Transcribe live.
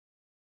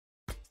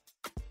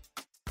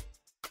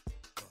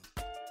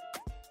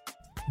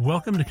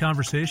Welcome to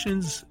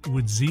Conversations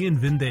with Zi and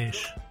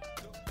Vindesh,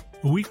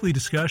 a weekly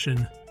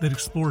discussion that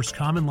explores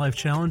common life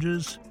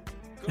challenges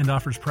and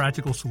offers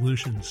practical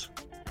solutions.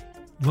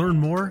 Learn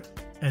more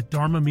at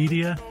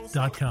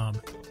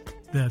dharmamedia.com.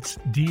 That's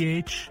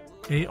DHARMA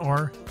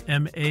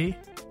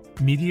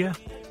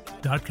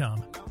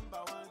media.com.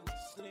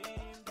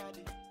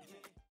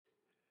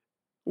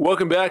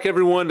 Welcome back,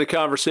 everyone, to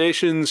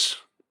Conversations.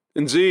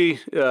 And Z,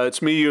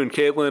 it's me, you, and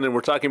Caitlin, and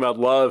we're talking about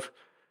love.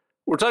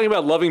 We're talking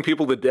about loving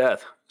people to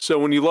death. So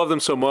when you love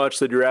them so much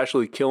that you're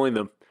actually killing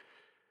them.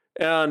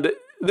 And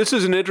this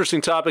is an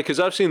interesting topic because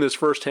I've seen this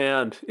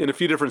firsthand in a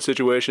few different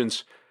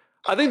situations.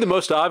 I think the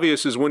most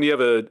obvious is when you have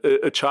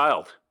a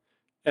child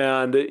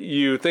and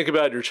you think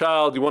about your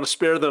child, you want to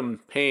spare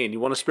them pain,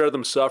 you want to spare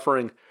them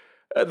suffering.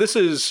 This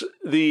is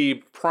the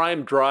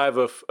prime drive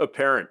of a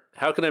parent.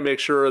 How can I make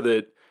sure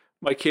that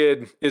my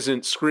kid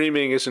isn't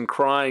screaming, isn't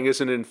crying,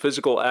 isn't in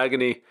physical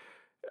agony,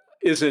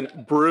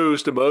 isn't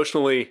bruised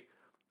emotionally?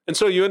 And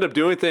so you end up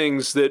doing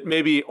things that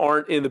maybe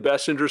aren't in the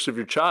best interest of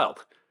your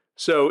child.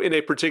 So in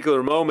a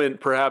particular moment,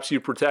 perhaps you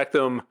protect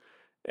them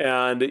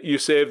and you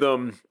save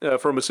them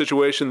from a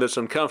situation that's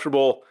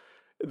uncomfortable.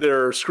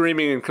 They're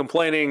screaming and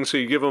complaining, so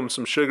you give them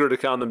some sugar to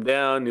calm them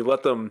down. You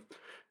let them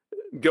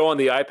go on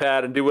the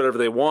iPad and do whatever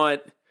they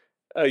want.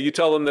 You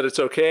tell them that it's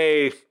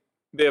okay.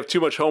 They have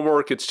too much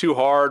homework. It's too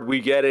hard.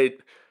 We get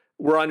it.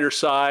 We're on your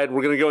side.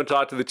 We're going to go and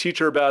talk to the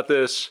teacher about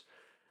this.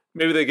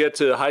 Maybe they get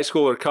to high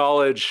school or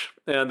college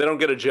and they don't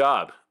get a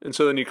job. And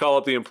so then you call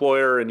up the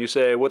employer and you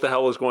say, what the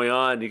hell is going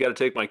on? You got to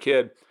take my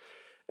kid.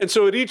 And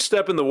so at each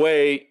step in the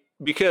way,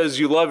 because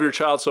you love your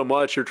child so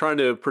much, you're trying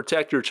to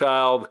protect your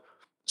child,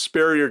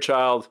 spare your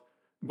child.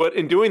 But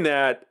in doing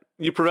that,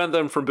 you prevent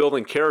them from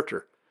building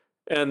character.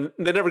 And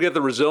they never get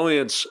the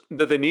resilience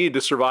that they need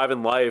to survive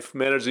in life,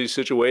 manage these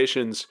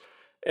situations,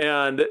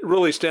 and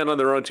really stand on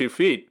their own 2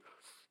 feet.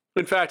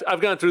 In fact, I've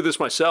gone through this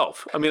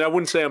myself. I mean, I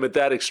wouldn't say I'm at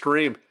that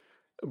extreme.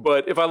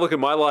 But if I look at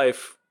my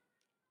life,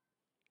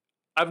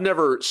 I've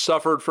never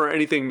suffered for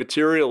anything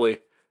materially.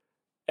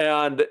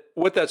 And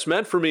what that's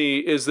meant for me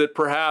is that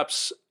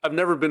perhaps I've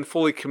never been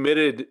fully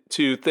committed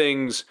to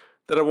things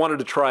that I wanted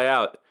to try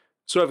out.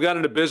 So I've got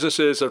into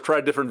businesses, I've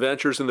tried different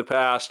ventures in the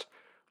past.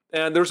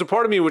 And there's a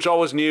part of me which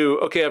always knew,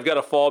 okay, I've got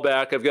a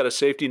fallback, I've got a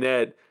safety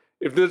net.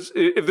 If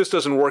this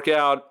doesn't work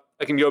out,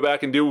 I can go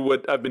back and do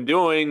what I've been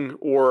doing,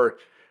 or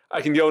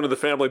I can go into the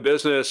family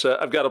business.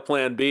 I've got a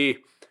plan B.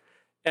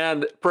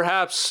 And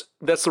perhaps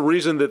that's the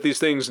reason that these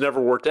things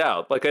never worked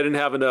out. Like I didn't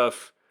have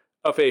enough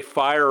of a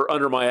fire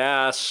under my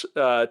ass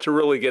to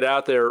really get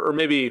out there, or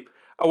maybe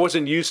I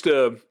wasn't used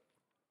to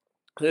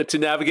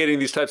navigating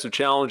these types of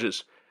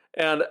challenges.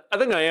 And I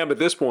think I am at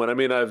this point. I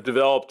mean, I've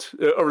developed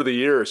over the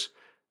years,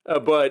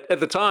 but at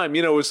the time,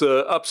 it was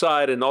the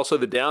upside and also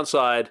the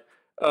downside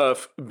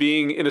of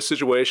being in a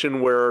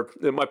situation where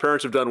my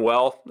parents have done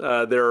well.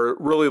 They're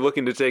really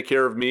looking to take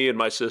care of me and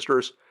my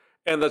sisters.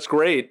 And that's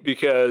great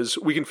because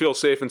we can feel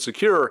safe and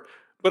secure.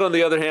 But on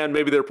the other hand,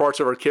 maybe there are parts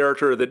of our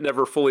character that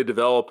never fully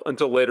develop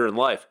until later in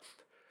life.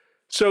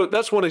 So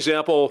that's one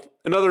example.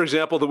 Another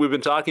example that we've been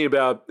talking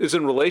about is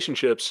in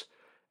relationships.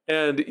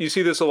 And you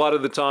see this a lot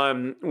of the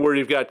time where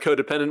you've got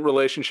codependent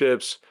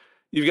relationships.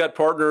 You've got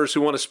partners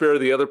who want to spare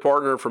the other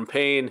partner from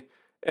pain.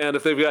 And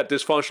if they've got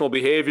dysfunctional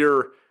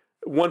behavior,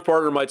 one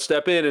partner might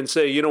step in and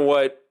say, you know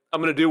what, I'm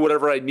going to do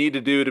whatever I need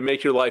to do to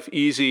make your life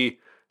easy,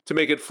 to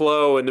make it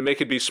flow and to make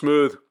it be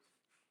smooth.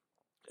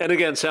 And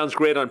again, sounds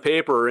great on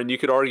paper, and you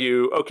could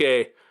argue,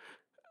 okay,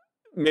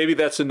 maybe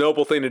that's a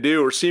noble thing to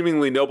do or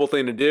seemingly noble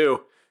thing to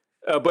do.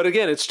 But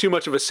again, it's too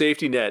much of a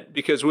safety net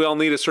because we all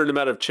need a certain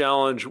amount of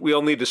challenge. We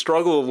all need to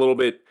struggle a little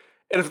bit.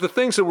 And if the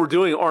things that we're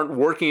doing aren't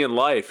working in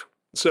life,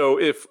 so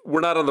if we're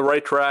not on the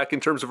right track in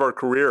terms of our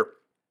career,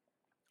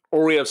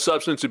 or we have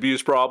substance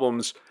abuse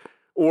problems,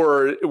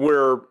 or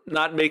we're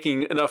not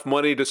making enough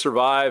money to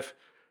survive,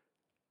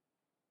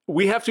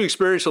 we have to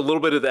experience a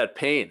little bit of that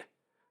pain.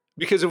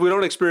 Because if we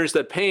don't experience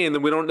that pain,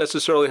 then we don't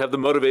necessarily have the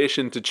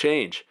motivation to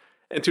change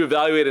and to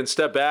evaluate and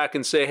step back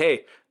and say,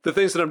 hey, the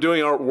things that I'm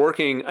doing aren't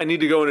working. I need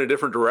to go in a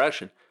different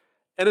direction.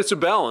 And it's a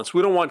balance.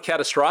 We don't want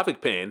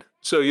catastrophic pain.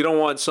 So you don't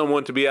want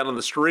someone to be out on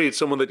the street,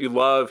 someone that you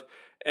love,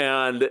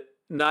 and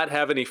not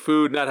have any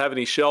food, not have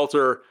any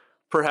shelter,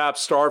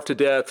 perhaps starve to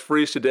death,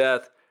 freeze to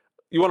death.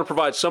 You want to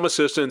provide some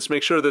assistance,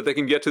 make sure that they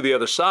can get to the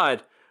other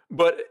side.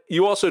 But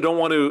you also don't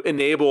want to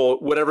enable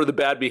whatever the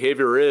bad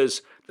behavior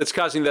is that's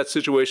causing that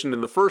situation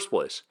in the first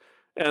place.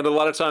 And a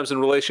lot of times in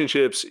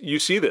relationships, you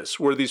see this,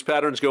 where these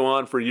patterns go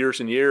on for years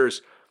and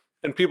years,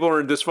 and people are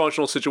in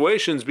dysfunctional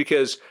situations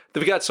because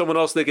they've got someone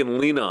else they can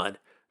lean on.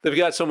 They've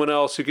got someone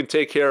else who can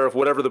take care of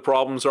whatever the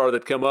problems are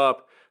that come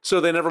up,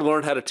 so they never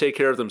learn how to take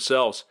care of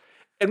themselves.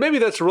 And maybe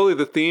that's really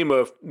the theme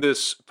of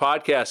this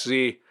podcast,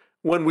 Z,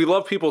 when we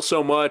love people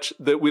so much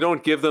that we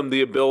don't give them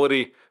the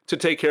ability to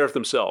take care of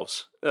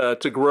themselves,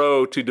 to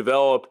grow, to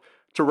develop,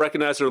 to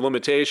recognize their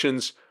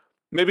limitations.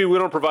 Maybe we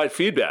don't provide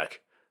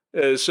feedback.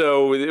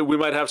 So we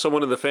might have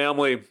someone in the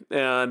family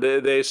and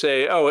they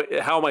say, oh,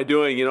 how am I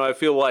doing? I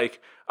feel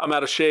like I'm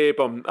out of shape.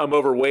 I'm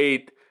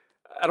overweight.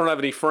 I don't have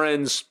any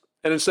friends.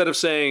 And instead of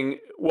saying,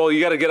 well,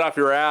 you got to get off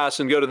your ass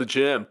and go to the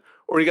gym,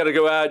 or you got to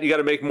go out, you got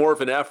to make more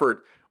of an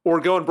effort, or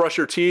go and brush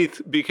your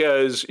teeth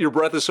because your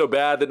breath is so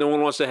bad that no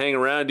one wants to hang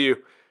around you.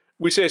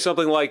 We say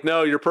something like,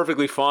 no, you're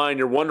perfectly fine.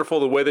 You're wonderful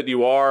the way that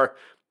you are.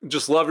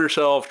 Just love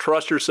yourself,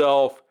 trust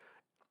yourself.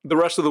 The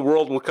rest of the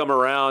world will come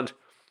around.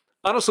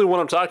 Honestly, when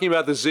I'm talking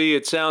about the Z,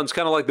 it sounds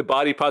kind of like the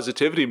body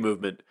positivity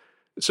movement.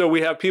 So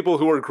we have people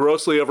who are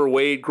grossly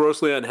overweight,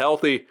 grossly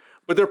unhealthy,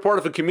 but they're part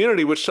of a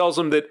community which tells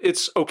them that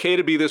it's okay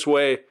to be this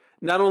way.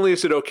 Not only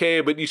is it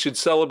okay, but you should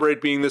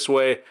celebrate being this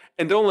way,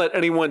 and don't let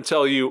anyone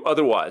tell you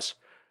otherwise.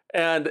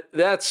 And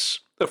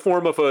that's a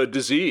form of a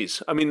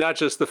disease. I mean, not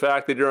just the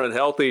fact that you're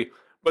unhealthy,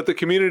 but the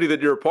community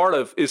that you're a part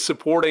of is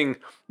supporting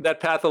that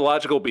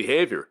pathological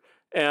behavior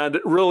and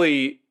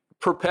really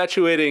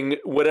perpetuating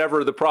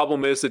whatever the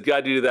problem is that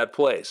got you to that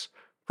place,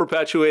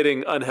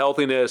 perpetuating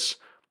unhealthiness,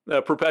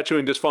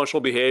 perpetuating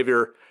dysfunctional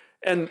behavior.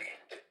 And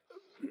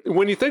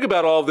when you think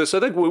about all of this,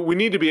 I think we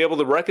need to be able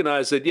to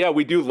recognize that, yeah,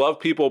 we do love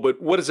people,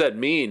 but what does that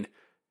mean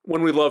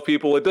when we love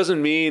people? It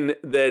doesn't mean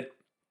that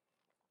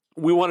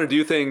we want to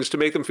do things to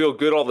make them feel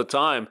good all the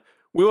time.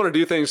 We want to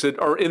do things that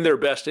are in their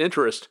best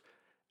interest.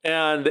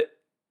 And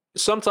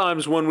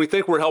sometimes when we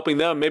think we're helping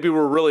them, maybe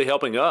we're really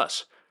helping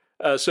us.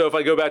 So if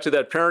I go back to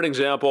that parent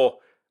example,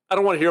 I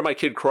don't want to hear my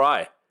kid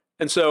cry.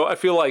 And so I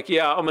feel like,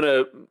 yeah, I'm going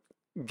to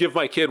give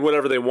my kid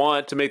whatever they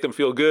want to make them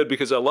feel good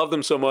because I love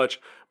them so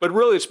much. But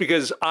really it's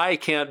because I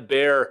can't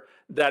bear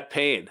that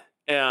pain.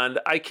 And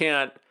I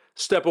can't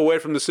step away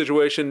from the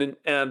situation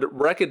and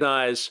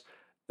recognize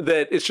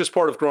that it's just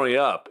part of growing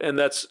up. And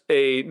that's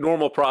a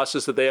normal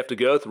process that they have to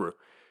go through.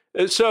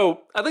 And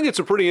so I think it's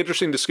a pretty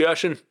interesting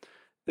discussion.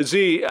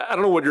 Z, I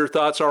don't know what your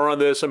thoughts are on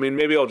this. I mean,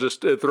 maybe I'll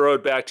just throw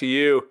it back to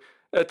you.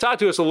 Talk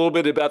to us a little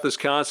bit about this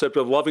concept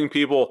of loving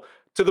people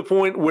to the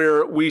point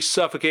where we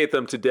suffocate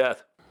them to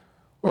death.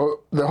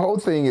 Well, the whole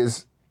thing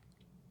is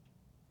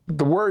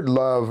the word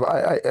love.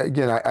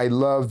 I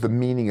love the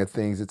meaning of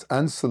things. It's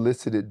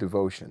unsolicited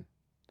devotion.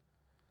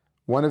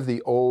 One of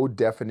the old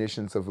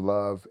definitions of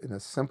love in the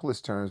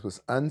simplest terms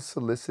was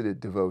unsolicited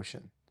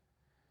devotion.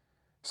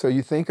 So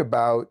you think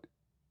about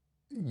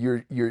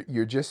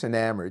you're just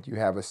enamored. You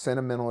have a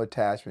sentimental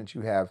attachment.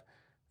 You have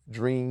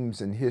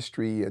dreams and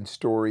history and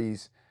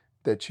stories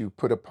that you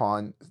put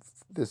upon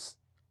this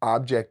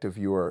object of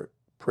your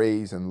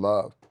praise and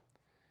love.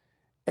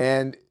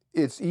 And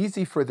it's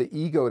easy for the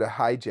ego to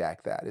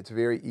hijack that. It's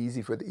very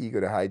easy for the ego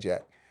to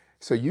hijack.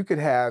 So you could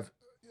have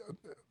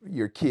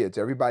your kids.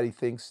 Everybody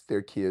thinks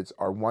their kids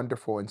are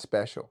wonderful and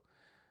special.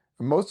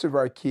 Most of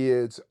our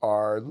kids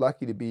are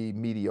lucky to be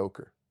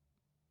mediocre.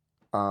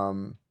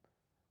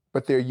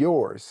 But they're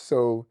yours.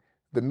 So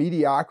the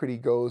mediocrity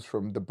goes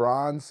from the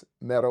bronze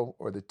medal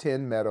or the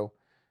tin medal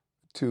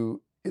to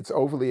it's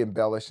overly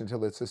embellished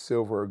until it's a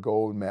silver or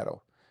gold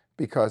medal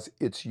because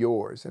it's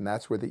yours. And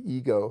that's where the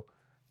ego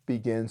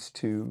begins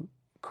to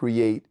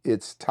create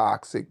its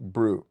toxic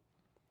brew.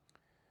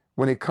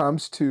 When it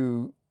comes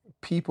to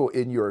people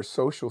in your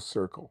social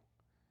circle,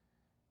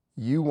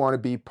 you want to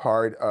be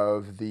part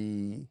of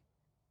the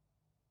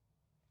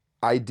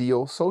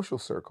ideal social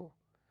circle.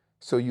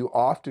 So you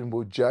often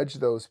will judge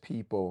those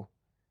people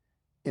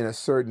in a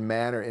certain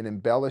manner and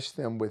embellish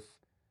them with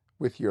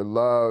your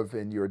love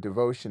and your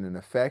devotion and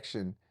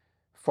affection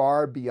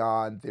far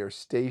beyond their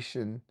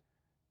station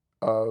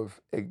of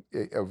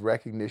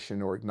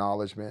recognition or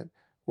acknowledgement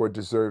or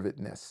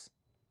deservedness.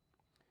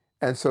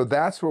 And so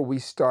that's where we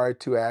start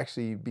to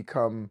actually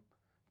become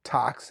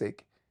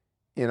toxic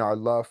in our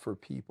love for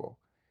people.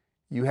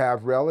 You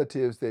have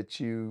relatives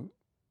that you,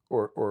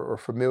 or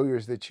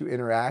familiars that you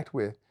interact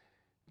with,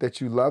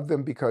 that you love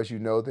them because you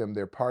know them,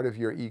 they're part of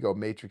your ego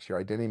matrix, your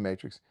identity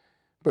matrix,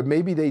 but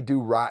maybe they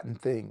do rotten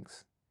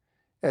things.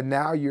 And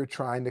now you're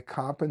trying to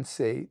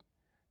compensate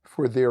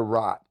for their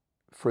rot,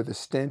 for the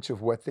stench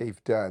of what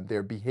they've done,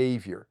 their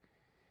behavior.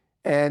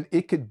 And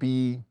it could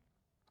be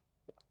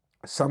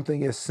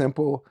something as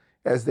simple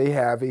as they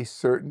have a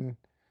certain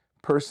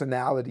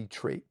personality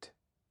trait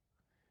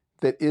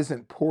that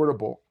isn't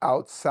portable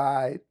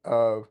outside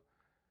of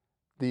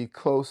the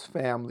close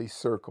family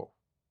circle.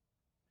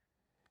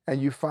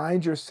 And you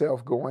find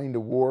yourself going to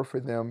war for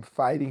them,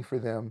 fighting for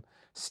them,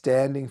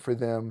 standing for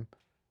them,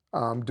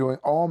 doing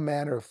all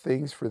manner of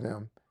things for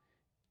them,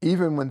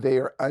 even when they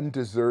are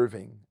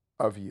undeserving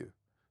of you.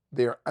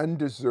 They're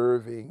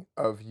undeserving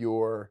of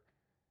your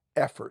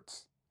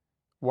efforts.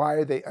 Why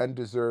are they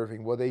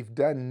undeserving? Well, they've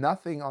done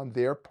nothing on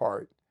their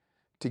part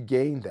to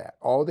gain that.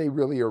 All they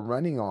really are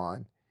running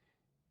on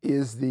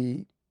is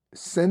the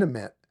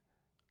sentiment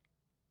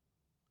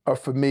of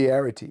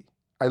familiarity.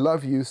 I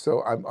love you, so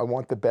I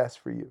want the best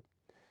for you.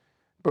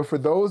 But for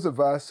those of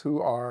us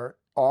who are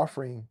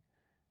offering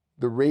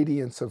the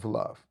radiance of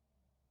love,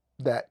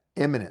 that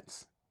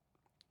eminence,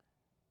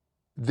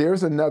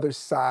 there's another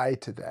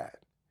side to that.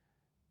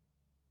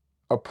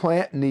 A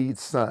plant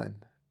needs sun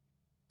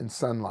and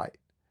sunlight.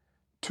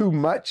 Too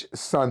much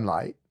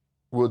sunlight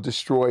will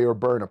destroy or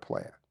burn a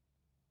plant.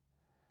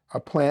 A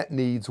plant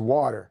needs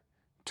water.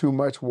 Too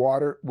much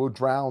water will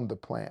drown the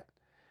plant.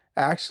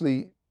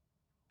 Actually,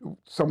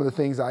 some of the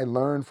things I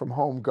learned from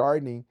home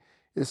gardening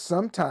is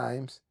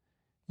sometimes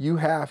you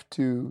have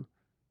to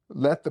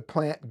let the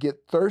plant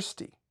get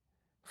thirsty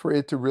for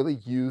it to really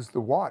use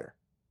the water.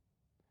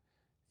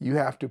 You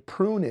have to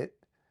prune it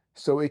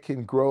so it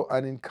can grow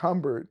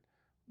unencumbered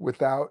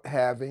without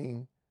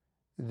having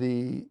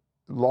the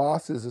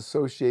losses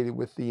associated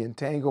with the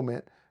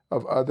entanglement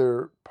of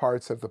other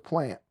parts of the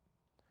plant.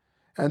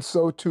 And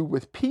so too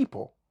with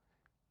people,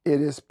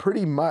 it is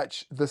pretty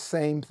much the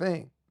same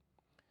thing,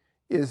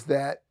 is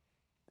that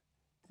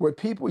what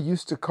people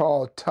used to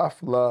call tough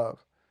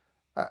love,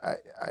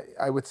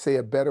 I would say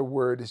a better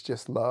word is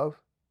just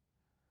love,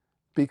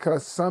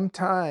 because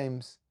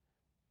sometimes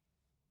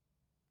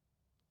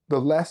the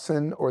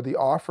lesson or the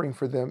offering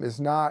for them is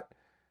not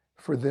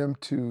for them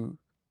to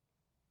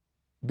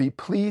be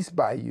pleased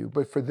by you,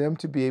 but for them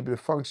to be able to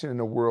function in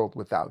a world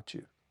without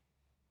you,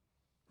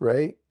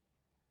 right?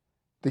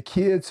 The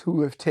kids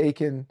who have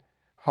taken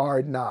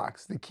hard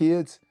knocks, the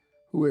kids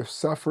who have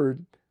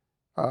suffered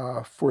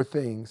for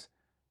things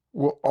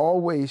will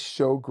always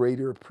show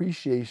greater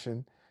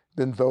appreciation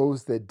than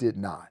those that did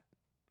not.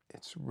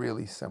 It's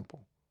really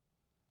simple.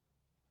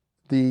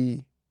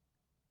 The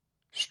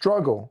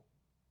struggle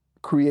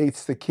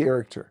creates the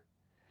character.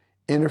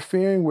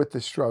 Interfering with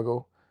the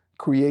struggle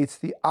creates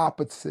the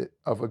opposite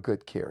of a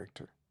good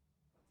character.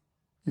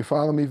 You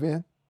follow me,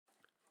 Vin?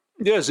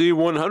 Yeah, Z,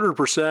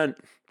 100%.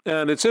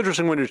 And it's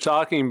interesting when you're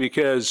talking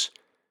because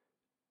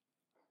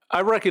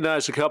I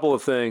recognize a couple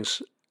of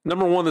things.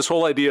 Number one, this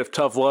whole idea of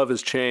tough love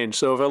has changed.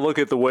 So if I look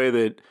at the way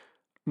that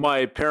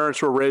my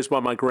parents were raised by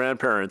my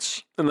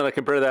grandparents, and then I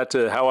compare that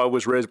to how I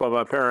was raised by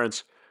my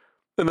parents,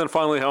 and then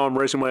finally how I'm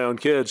raising my own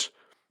kids,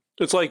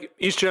 it's like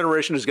each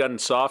generation has gotten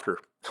softer.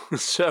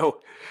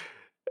 So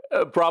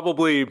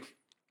probably,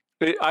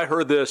 I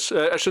heard this,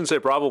 I shouldn't say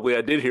probably,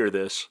 I did hear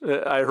this.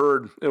 I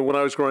heard when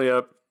I was growing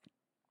up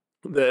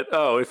that,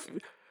 oh, if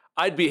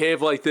I'd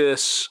behave like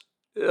this,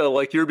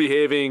 like you're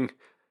behaving,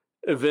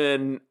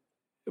 then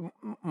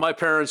my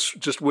parents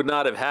just would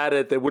not have had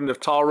it. They wouldn't have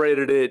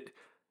tolerated it.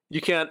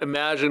 You can't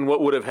imagine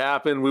what would have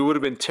happened. We would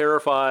have been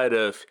terrified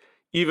of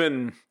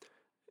even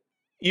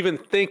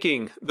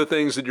thinking the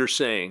things that you're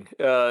saying,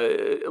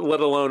 let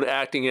alone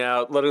acting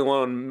out, let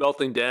alone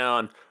melting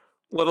down,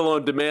 let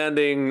alone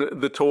demanding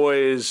the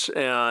toys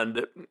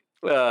and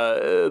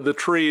the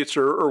treats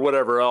or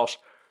whatever else.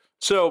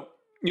 So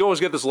you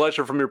always get this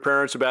lecture from your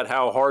parents about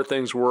how hard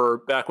things were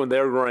back when they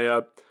were growing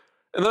up.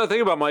 And then I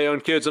think about my own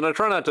kids, and I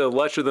try not to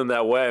lecture them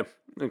that way,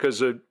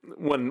 because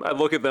when I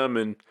look at them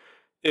and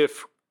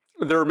if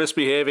they're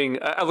misbehaving,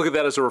 I look at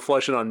that as a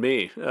reflection on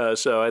me.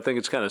 So I think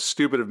it's kind of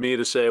stupid of me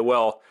to say,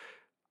 well,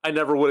 I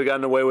never would have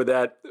gotten away with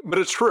that, but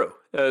it's true.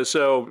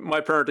 So my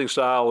parenting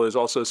style is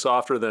also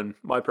softer than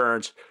my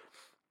parents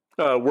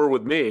were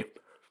with me.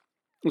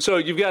 So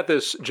you've got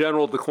this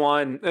general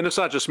decline, and it's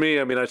not just me.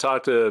 I mean, I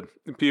talk to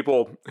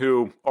people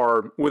who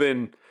are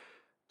within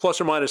plus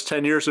or minus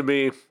 10 years of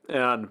me,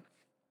 and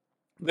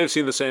they've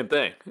seen the same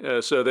thing.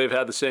 So they've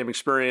had the same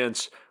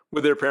experience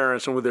with their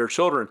parents and with their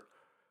children.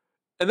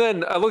 And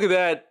then I look at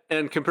that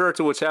and compare it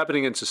to what's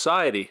happening in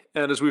society.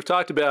 And as we've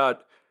talked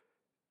about,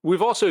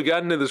 we've also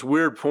gotten to this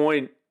weird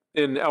point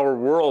in our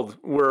world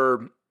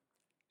where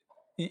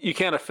you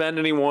can't offend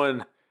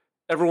anyone.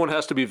 Everyone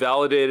has to be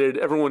validated.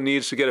 Everyone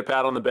needs to get a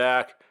pat on the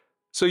back.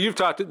 So you've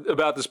talked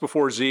about this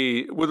before,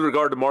 Z, with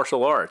regard to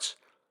martial arts,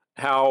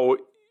 how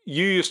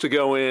you used to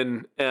go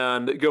in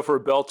and go for a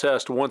belt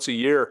test once a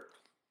year.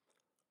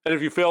 And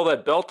if you fail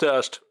that belt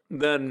test,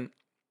 then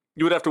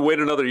you would have to wait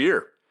another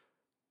year.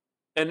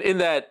 And in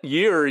that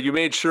year, you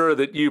made sure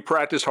that you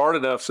practiced hard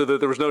enough so that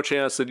there was no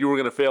chance that you were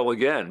going to fail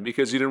again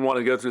because you didn't want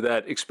to go through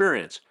that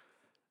experience.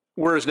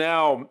 Whereas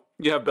now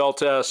you have belt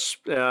tests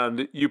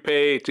and you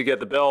pay to get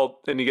the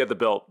belt and you get the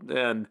belt.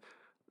 And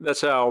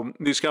that's how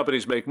these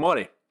companies make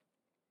money.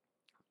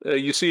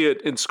 You see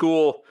it in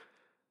school.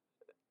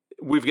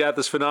 We've got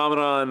this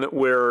phenomenon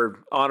where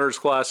honors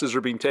classes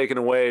are being taken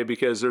away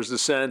because there's a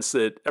sense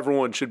that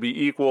everyone should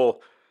be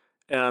equal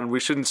and we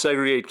shouldn't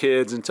segregate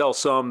kids and tell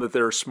some that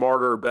they're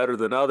smarter or better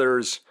than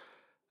others.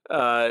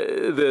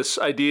 This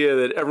idea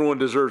that everyone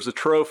deserves a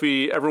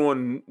trophy,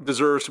 everyone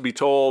deserves to be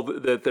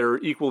told that they're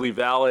equally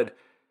valid.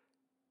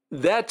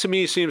 That to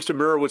me seems to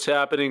mirror what's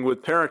happening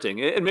with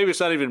parenting. And maybe it's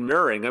not even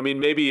mirroring. I mean,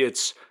 maybe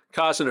it's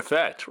cause and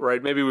effect,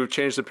 right? Maybe we've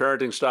changed the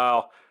parenting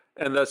style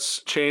and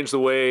that's changed the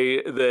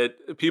way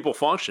that people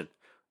function.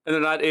 And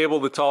they're not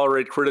able to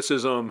tolerate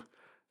criticism.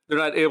 They're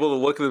not able to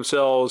look at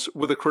themselves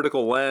with a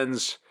critical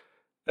lens.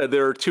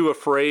 They're too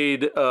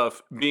afraid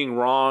of being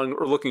wrong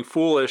or looking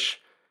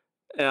foolish.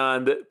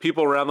 And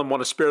people around them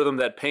want to spare them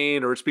that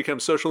pain, or it's become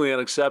socially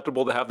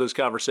unacceptable to have those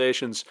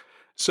conversations.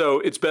 So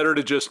it's better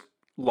to just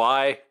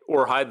lie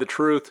or hide the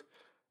truth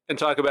and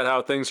talk about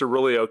how things are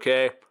really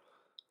okay.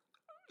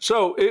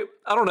 So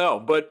I don't know,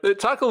 but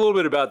talk a little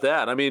bit about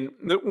that. I mean,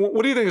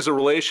 what do you think is the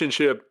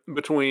relationship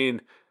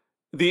between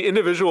the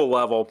individual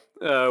level,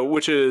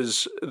 which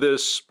is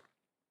this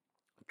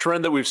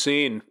trend that we've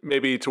seen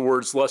maybe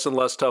towards less and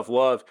less tough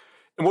love,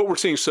 and what we're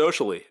seeing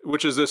socially,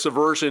 which is this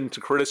aversion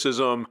to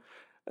criticism,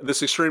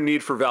 this extreme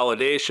need for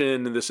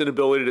validation, and this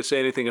inability to say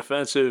anything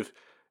offensive.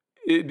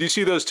 Do you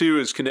see those two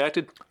as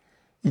connected?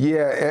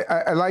 Yeah,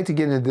 I'd like to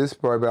get into this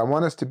part, but I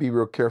want us to be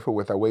real careful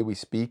with our way we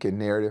speak and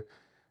narrative.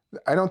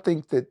 I don't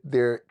think that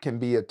there can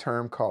be a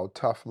term called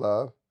tough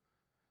love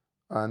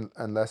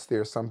unless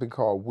there's something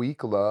called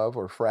weak love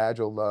or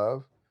fragile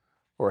love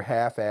or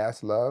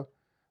half-assed love.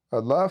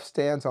 Love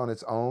stands on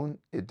its own.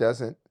 It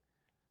doesn't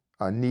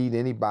need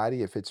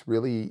anybody if it's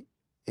really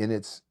in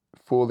its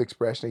full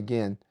expression.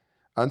 Again,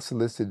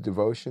 unsolicited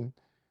devotion.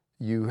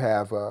 You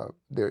have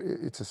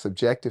it's a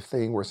subjective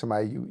thing where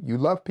somebody you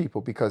love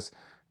people because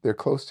they're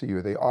close to you,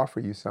 or they offer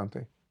you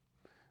something,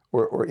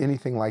 or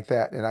anything like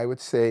that. And I would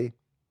say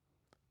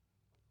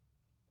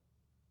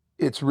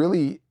it's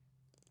really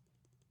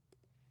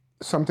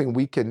something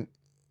we can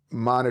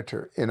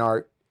monitor in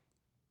our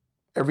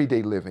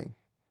everyday living,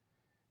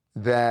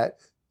 that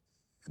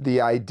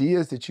the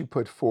ideas that you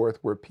put forth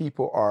where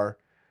people are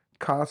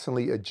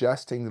constantly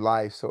adjusting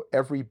life so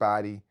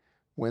everybody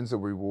wins a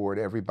reward,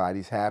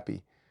 everybody's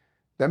happy,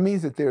 that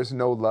means that there's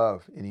no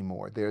love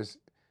anymore.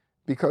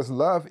 Because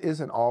love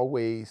isn't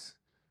always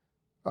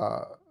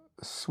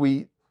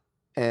sweet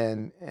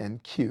and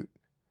cute.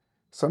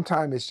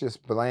 Sometimes it's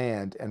just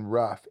bland and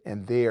rough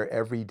and there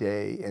every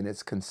day, and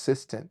it's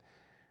consistent.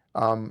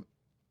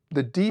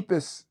 The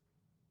deepest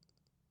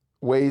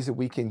ways that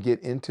we can get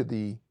into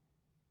the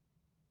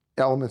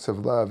elements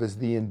of love is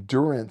the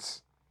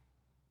endurance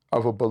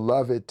of a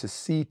beloved to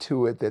see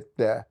to it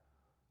that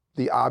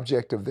the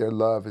object of their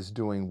love is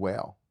doing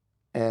well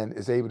and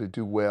is able to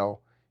do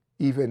well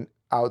even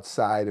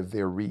outside of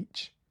their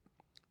reach.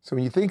 So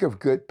when you think of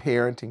good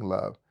parenting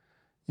love,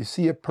 you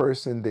see a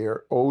person,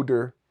 they're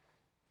older,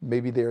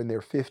 maybe they're in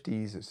their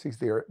 50s or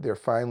 60s, they're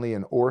finally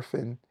an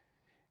orphan,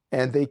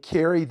 and they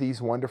carry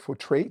these wonderful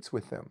traits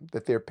with them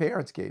that their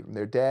parents gave them,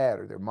 their dad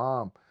or their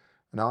mom,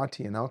 an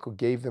auntie, and uncle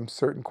gave them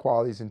certain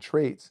qualities and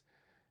traits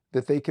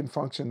that they can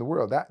function in the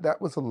world.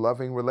 That was a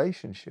loving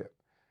relationship.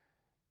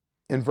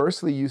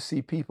 Inversely, you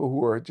see people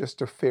who are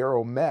just a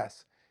feral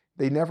mess.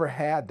 They never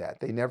had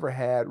that. They never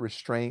had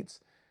restraints.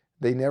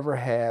 They never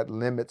had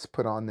limits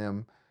put on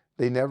them.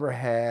 They never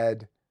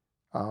had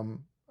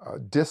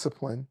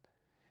discipline.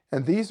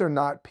 And these are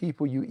not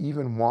people you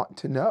even want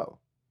to know,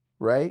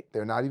 right?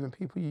 They're not even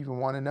people you even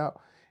want to know.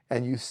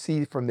 And you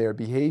see from their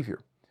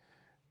behavior.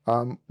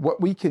 What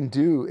we can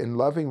do in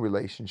loving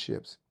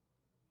relationships,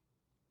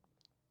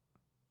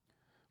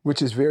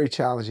 which is very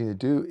challenging to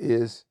do,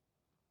 is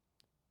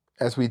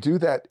as we do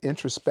that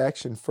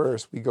introspection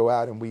first, we go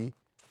out and we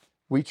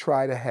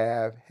try to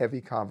have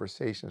heavy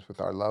conversations with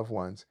our loved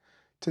ones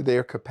to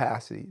their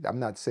capacity. I'm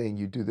not saying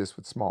you do this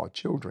with small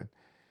children.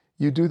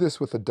 You do this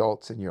with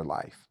adults in your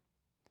life.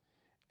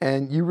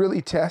 And you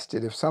really test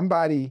it. If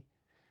somebody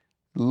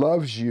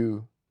loves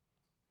you,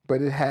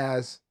 but it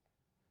has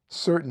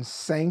certain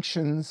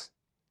sanctions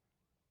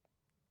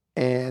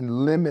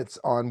and limits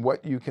on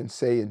what you can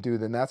say and do,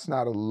 then that's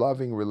not a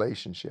loving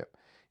relationship.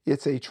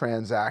 It's a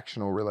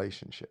transactional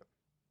relationship.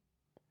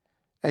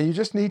 And you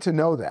just need to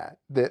know that,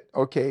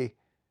 okay,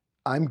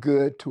 I'm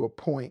good to a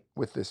point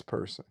with this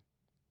person.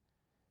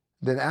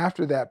 Then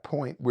after that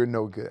point, we're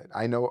no good.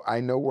 I know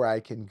where I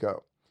can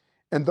go.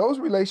 And those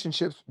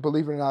relationships,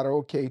 believe it or not, are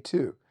okay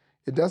too.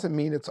 It doesn't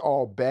mean it's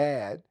all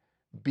bad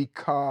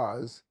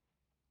because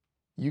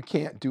you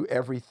can't do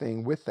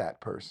everything with that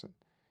person.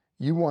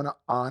 You want to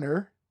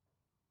honor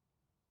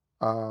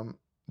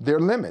their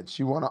limits.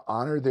 You want to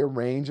honor their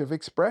range of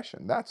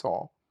expression. That's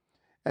all.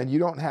 And you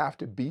don't have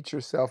to beat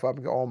yourself up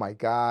and go, "Oh my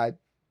God,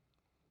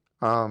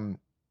 I'm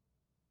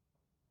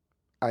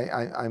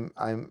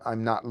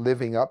not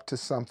living up to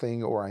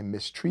something, or I'm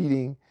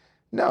mistreating."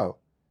 No.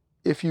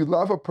 If you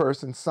love a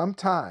person,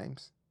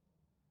 sometimes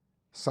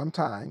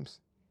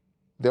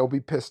they'll be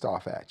pissed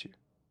off at you.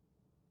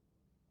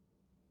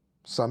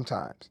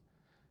 Sometimes.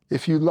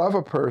 If you love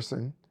a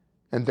person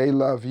and they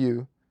love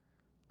you,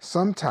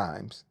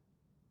 sometimes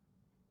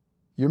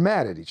you're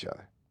mad at each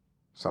other.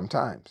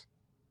 Sometimes.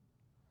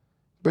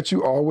 But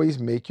you always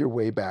make your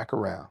way back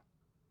around,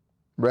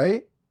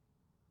 right?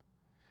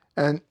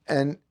 And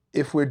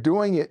if we're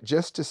doing it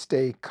just to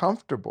stay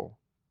comfortable,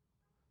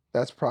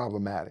 that's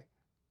problematic.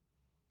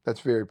 That's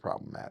very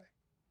problematic.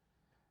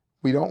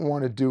 We don't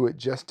want to do it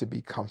just to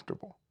be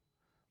comfortable.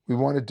 We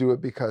want to do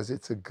it because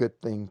it's a good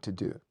thing to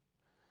do.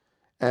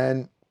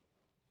 And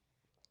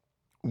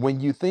when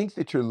you think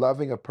that you're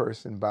loving a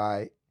person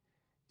by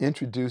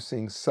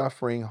introducing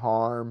suffering,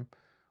 harm,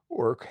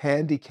 or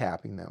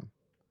handicapping them,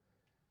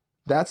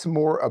 that's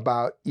more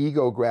about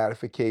ego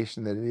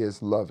gratification than it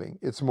is loving.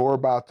 It's more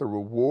about the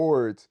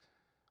rewards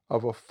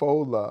of a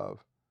faux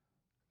love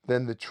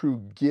than the true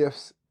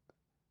gifts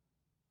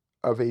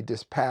of a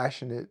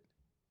dispassionate,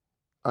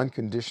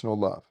 unconditional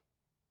love.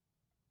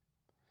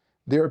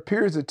 There are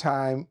periods of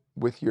time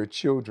with your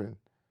children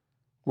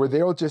where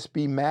they'll just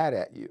be mad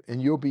at you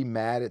and you'll be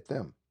mad at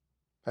them.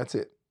 That's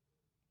it.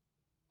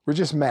 We're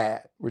just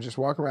mad. We're just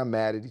walking around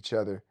mad at each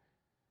other.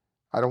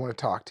 I don't want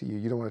to talk to you.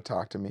 You don't want to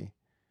talk to me.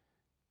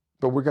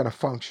 but we're going to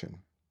function.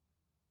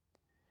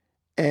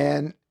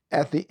 And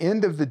at the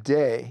end of the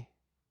day,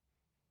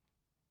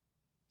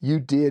 you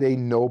did a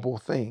noble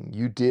thing.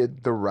 You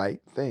did the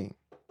right thing.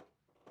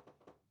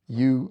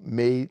 You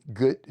made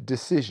good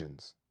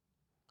decisions.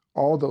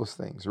 All those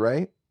things,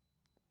 right?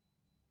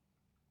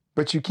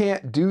 But you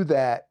can't do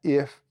that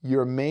if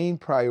your main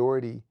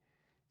priority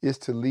is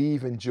to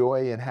leave in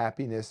joy and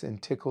happiness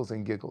and tickles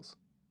and giggles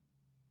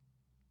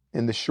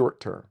in the short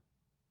term.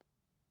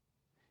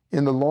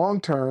 In the long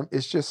term,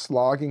 it's just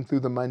slogging through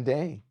the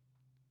mundane.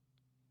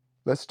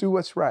 Let's do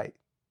what's right.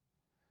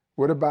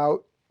 What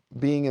about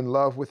being in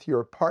love with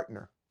your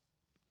partner?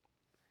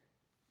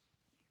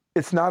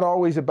 It's not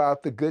always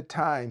about the good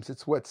times.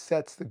 It's what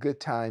sets the good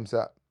times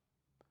up.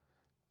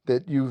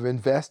 That you've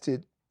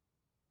invested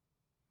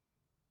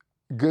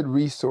good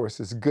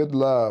resources, good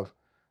love,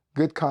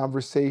 good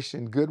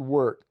conversation, good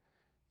work.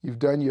 You've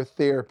done your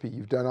therapy,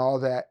 you've done all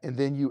that, and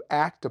then you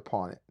act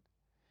upon it.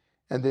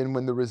 And then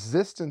when the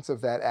resistance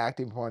of that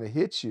acting upon it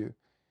hits you,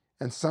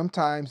 and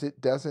sometimes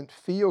it doesn't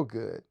feel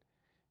good,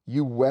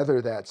 you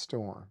weather that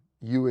storm.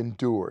 You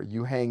endure.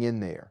 You hang in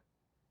there.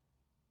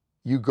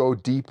 You go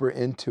deeper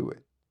into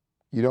it.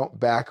 You don't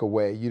back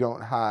away. You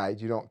don't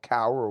hide. You don't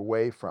cower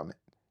away from it.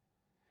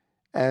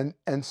 And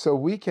so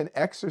we can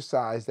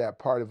exercise that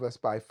part of us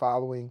by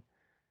following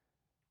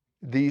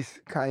these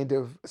kind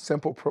of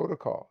simple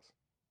protocols.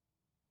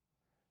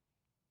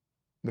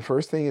 The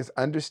first thing is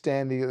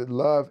understanding that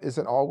love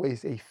isn't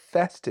always a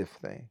festive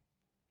thing.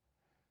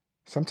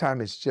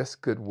 Sometimes it's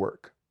just good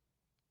work.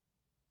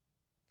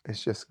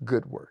 It's just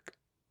good work.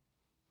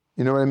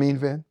 You know what I mean,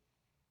 Vin?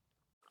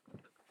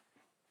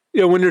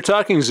 Yeah, when you're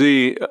talking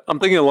Z, I'm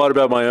thinking a lot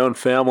about my own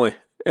family.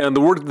 And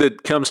the word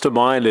that comes to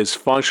mind is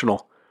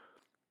functional.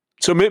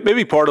 So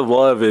maybe part of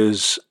love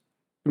is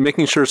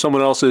making sure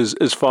someone else is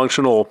as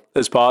functional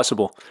as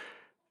possible.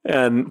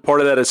 And part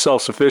of that is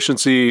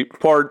self-sufficiency.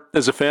 Part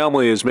as a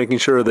family is making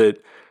sure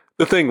that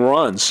the thing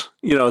runs.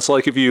 You know, it's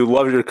like if you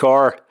love your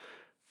car,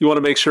 you want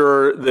to make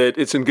sure that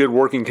it's in good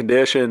working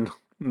condition,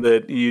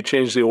 that you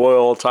change the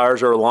oil,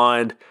 tires are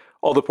aligned,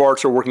 all the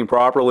parts are working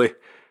properly.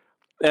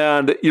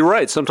 And you're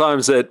right,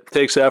 sometimes that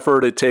takes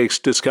effort, it takes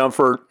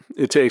discomfort,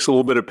 it takes a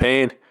little bit of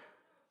pain.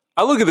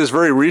 I look at this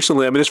very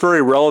recently. I mean, it's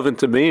very relevant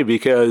to me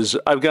because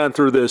I've gone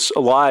through this a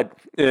lot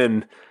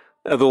in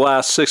the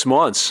last 6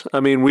 months.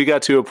 I mean, we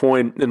got to a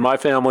point in my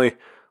family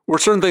where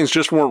certain things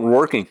just weren't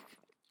working.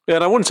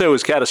 And I wouldn't say it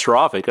was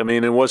catastrophic. I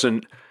mean, it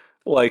wasn't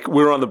like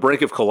we were on the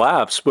brink of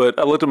collapse, but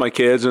I looked at my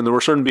kids and there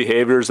were certain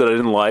behaviors that I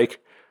didn't like.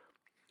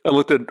 I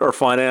looked at our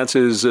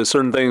finances,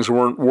 certain things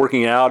weren't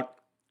working out.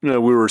 You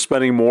know, we were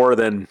spending more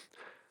than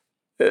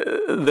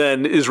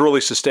is really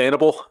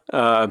sustainable.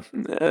 And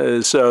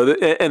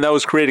that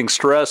was creating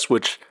stress,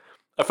 which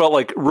I felt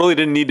like really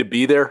didn't need to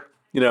be there.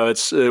 You know,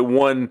 it's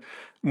one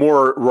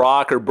more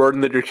rock or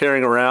burden that you're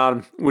carrying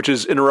around, which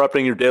is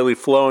interrupting your daily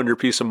flow and your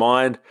peace of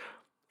mind,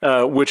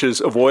 which is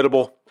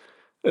avoidable.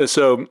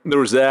 So there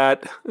was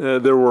that.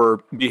 There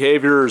were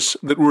behaviors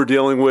that we were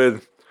dealing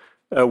with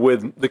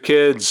the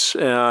kids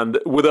and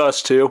with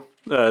us too.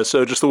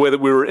 So just the way that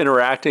we were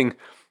interacting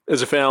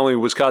as a family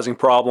was causing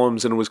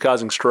problems and was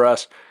causing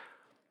stress.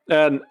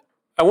 And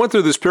I went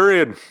through this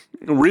period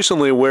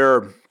recently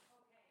where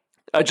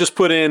I just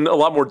put in a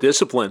lot more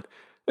discipline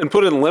and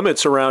put in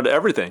limits around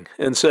everything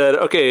and said,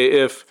 okay,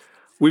 if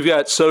we've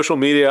got social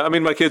media, I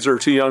mean, my kids are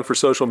too young for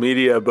social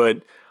media,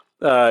 but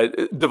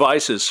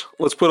devices,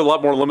 let's put a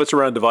lot more limits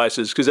around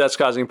devices because that's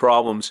causing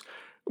problems.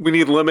 We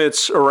need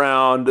limits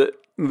around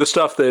the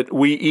stuff that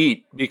we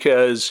eat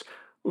because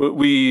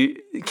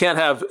we can't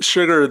have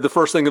sugar the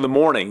first thing in the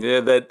morning.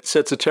 That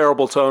sets a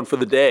terrible tone for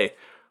the day.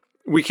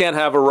 We can't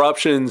have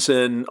eruptions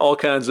and all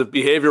kinds of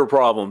behavioral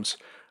problems.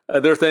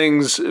 There are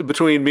things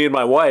between me and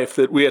my wife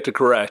that we have to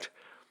correct.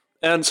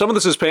 And some of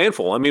this is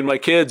painful. I mean, my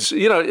kids,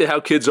 you know how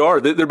kids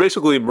are. They're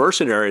basically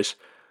mercenaries.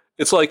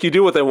 It's like you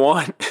do what they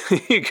want.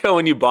 You go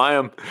and you buy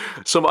them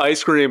some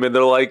ice cream and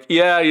they're like,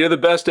 yeah, you're the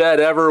best dad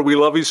ever. We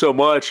love you so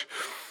much.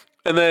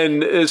 And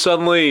then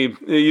suddenly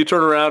you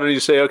turn around and you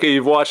say, okay,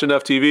 you've watched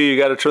enough TV. You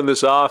got to turn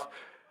this off.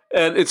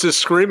 And it's a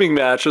screaming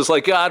match. It's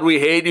like, God, we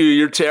hate you.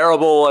 You're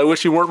terrible. I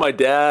wish you weren't my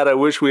dad. I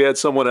wish we had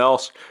someone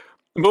else.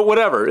 But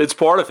whatever, it's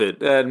part of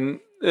it.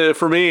 And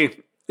for me,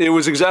 it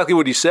was exactly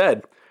what he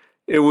said.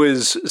 It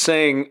was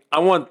saying, I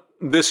want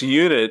this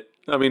unit,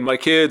 I mean, my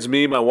kids,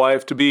 me, my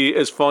wife, to be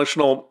as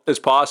functional as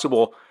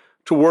possible,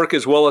 to work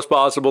as well as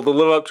possible, to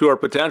live up to our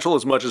potential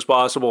as much as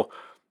possible.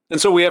 And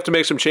so we have to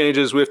make some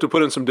changes. We have to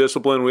put in some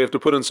discipline. We have to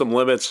put in some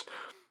limits.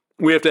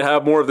 We have to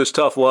have more of this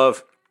tough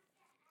love.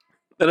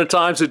 And at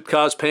times it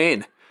caused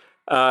pain.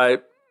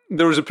 There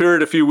was a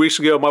period a few weeks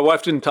ago, my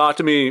wife didn't talk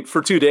to me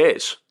for 2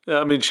 days.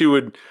 I mean, she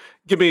would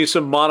give me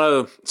some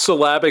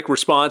monosyllabic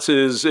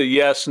responses,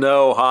 yes,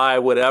 no, hi,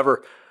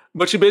 whatever.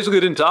 But she basically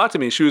didn't talk to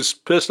me. She was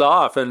pissed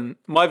off. And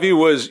my view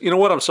was, you know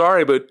what, I'm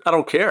sorry, but I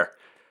don't care.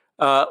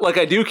 Like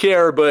I do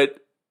care, but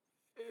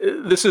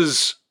this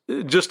is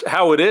just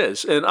how it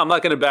is. And I'm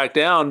not going to back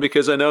down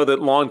because I know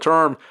that long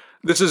term,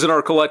 this is in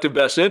our collective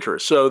best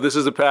interest. So this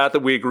is a path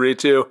that we agreed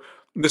to.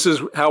 this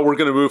is how we're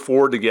going to move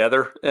forward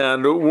together,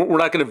 and we're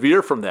not going to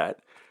veer from that.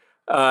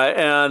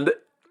 And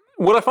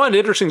what I find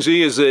interesting,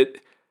 Z, is that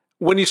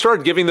when you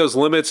start giving those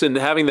limits and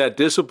having that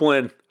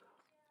discipline,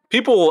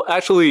 people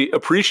actually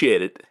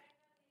appreciate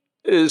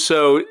it.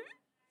 So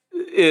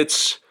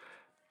it's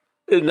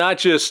not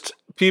just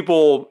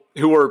people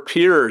who are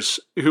peers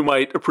who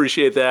might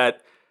appreciate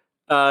that.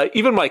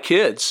 Even my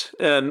kids,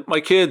 and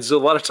my kids, a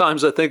lot of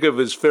times I think of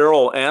as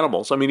feral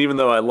animals. I mean, even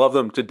though I love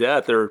them to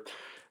death,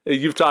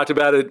 you've talked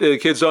about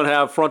it. Kids don't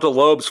have frontal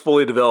lobes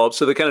fully developed,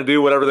 so they kind of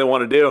do whatever they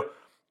want to do.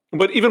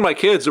 But even my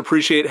kids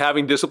appreciate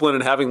having discipline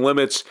and having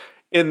limits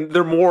in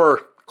their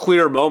more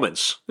clear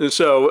moments. And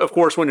so, of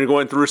course, when you're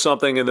going through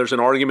something and there's an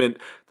argument,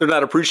 they're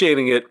not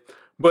appreciating it.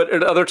 But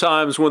at other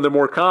times when they're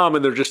more calm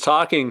and they're just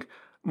talking,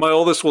 my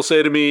oldest will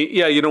say to me,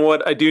 yeah, you know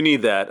what? I do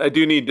need that. I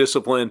do need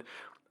discipline.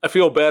 I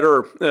feel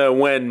better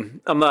when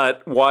I'm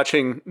not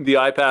watching the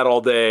iPad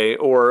all day,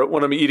 or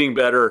when I'm eating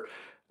better,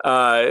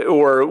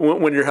 or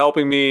when you're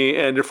helping me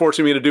and you're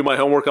forcing me to do my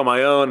homework on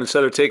my own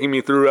instead of taking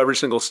me through every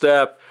single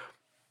step.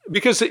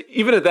 Because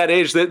even at that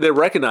age, they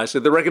recognize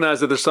it. They recognize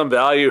that there's some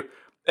value.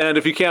 And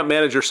if you can't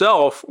manage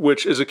yourself,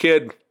 which as a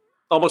kid,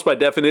 almost by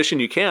definition,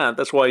 you can't.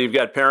 That's why you've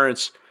got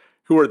parents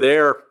who are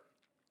there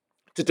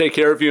to take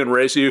care of you and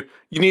raise you.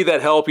 You need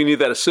that help. You need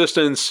that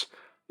assistance.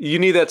 You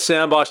need that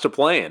sandbox to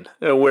play in,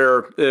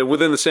 where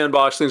within the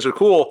sandbox, things are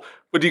cool,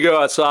 but you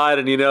go outside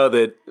and you know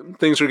that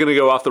things are going to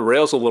go off the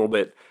rails a little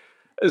bit.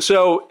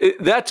 So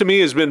that to me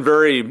has been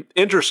very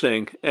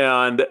interesting.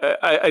 And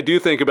I do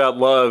think about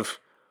love.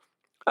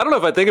 I don't know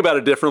if I think about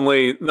it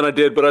differently than I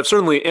did, but I've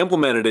certainly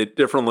implemented it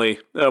differently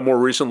more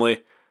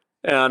recently.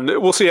 And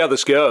we'll see how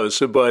this goes.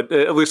 But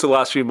at least the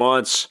last few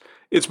months,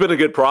 it's been a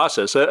good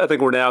process. I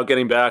think we're now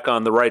getting back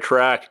on the right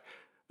track,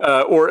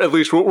 or at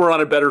least we're on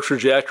a better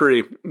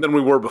trajectory than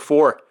we were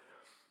before.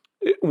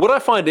 What I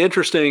find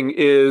interesting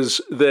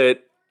is that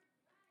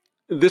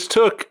this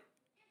took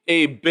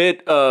a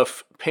bit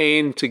of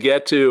pain to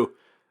get to,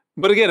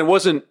 but again, it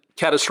wasn't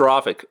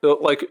catastrophic.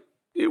 Like,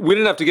 we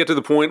didn't have to get to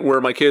the point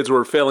where my kids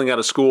were failing out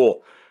of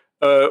school,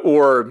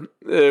 or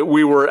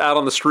we were out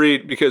on the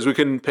street because we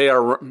couldn't pay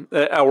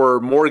our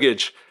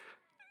mortgage.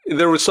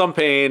 There was some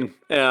pain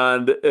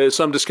and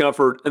some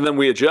discomfort, and then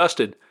we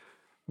adjusted.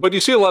 But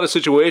you see a lot of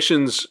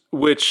situations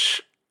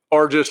which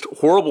are just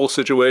horrible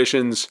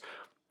situations,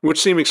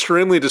 which seem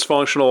extremely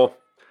dysfunctional,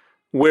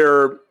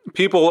 where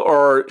people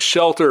are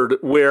sheltered,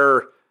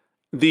 where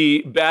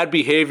the bad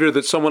behavior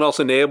that someone else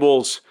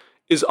enables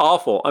is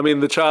awful. I mean,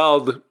 the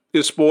child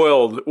is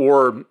spoiled,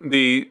 or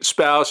the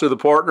spouse or the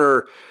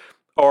partner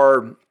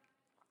are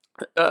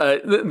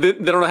they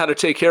don't know how to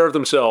take care of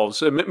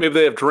themselves. Maybe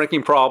they have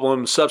drinking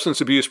problems, substance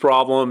abuse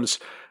problems,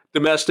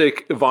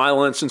 domestic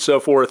violence, and so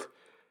forth.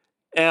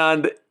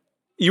 And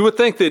you would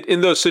think that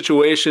in those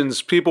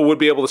situations, people would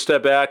be able to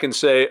step back and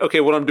say,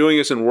 okay, what I'm doing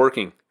isn't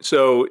working.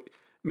 So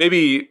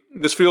maybe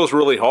this feels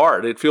really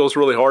hard. It feels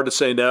really hard to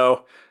say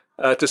no,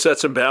 to set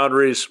some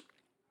boundaries,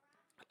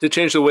 to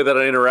change the way that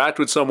I interact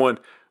with someone.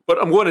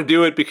 But I'm going to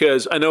do it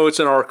because I know it's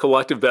in our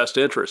collective best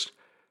interest.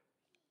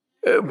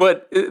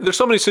 But there's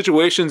so many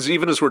situations,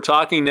 even as we're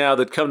talking now,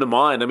 that come to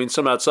mind. I mean,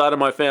 some outside of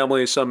my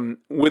family, some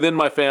within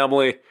my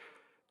family,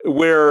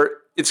 where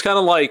it's kind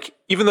of like,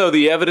 even though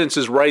the evidence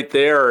is right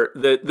there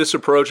that this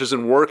approach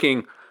isn't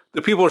working,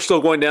 the people are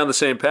still going down the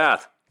same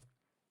path.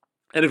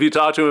 And if you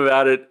talk to them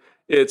about it,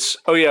 it's,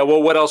 oh yeah,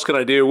 well, what else can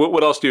I do?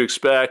 What else do you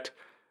expect?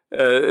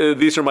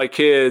 These are my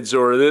kids,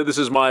 or this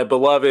is my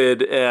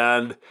beloved,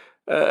 and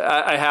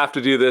I have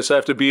to do this. I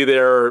have to be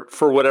there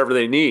for whatever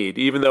they need,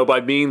 even though by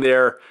being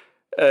there,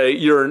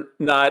 you're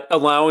not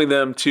allowing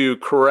them to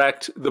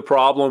correct the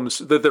problems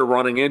that they're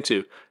running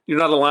into. You're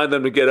not allowing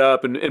them to get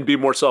up and be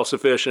more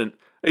self-sufficient.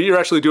 You're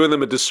actually doing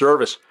them a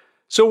disservice.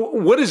 So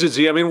what is it,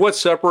 Z? I mean, what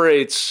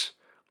separates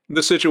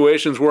the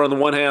situations where on the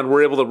one hand,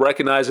 we're able to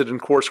recognize it and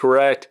course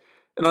correct,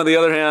 and on the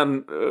other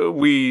hand,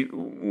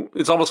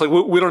 it's almost like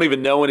we don't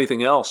even know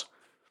anything else?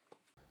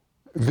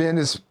 Vin,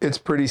 it's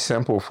pretty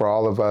simple for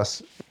all of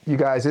us. You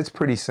guys, it's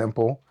pretty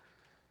simple.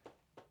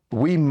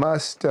 We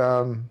must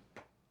look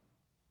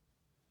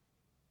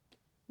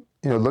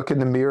in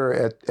the mirror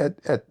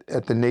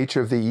at the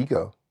nature of the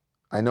ego.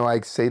 I know I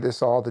say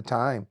this all the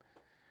time,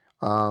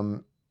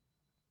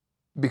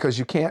 because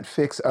you can't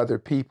fix other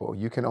people.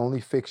 You can only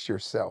fix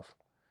yourself.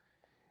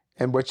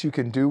 And what you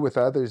can do with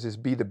others is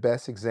be the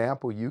best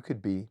example you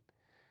could be,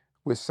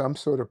 with some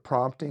sort of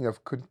prompting of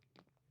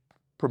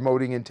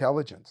promoting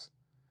intelligence.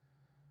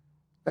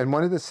 And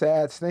one of the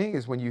sad things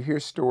is when you hear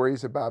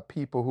stories about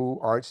people who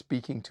aren't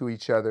speaking to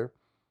each other,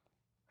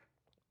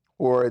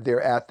 or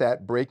they're at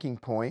that breaking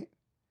point,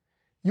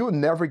 you'll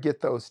never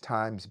get those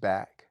times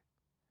back.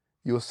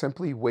 You'll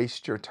simply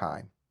waste your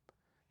time.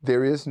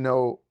 There is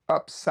no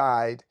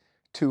upside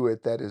to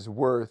it that is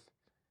worth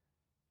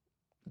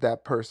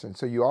that person.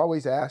 So you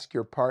always ask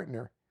your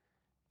partner,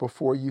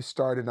 before you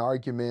start an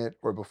argument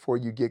or before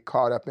you get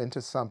caught up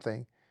into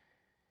something,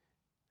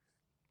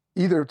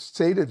 either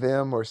say to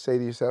them or say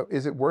to yourself,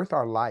 is it worth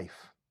our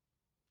life?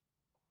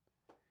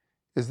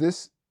 Is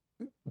this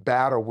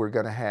battle we're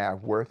going to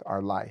have worth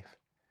our life?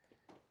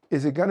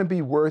 Is it going to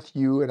be worth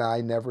you and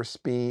I never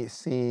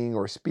seeing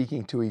or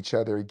speaking to each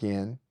other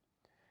again?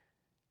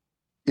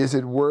 Is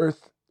it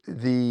worth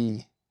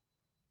the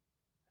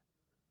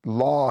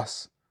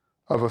loss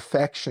of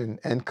affection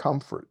and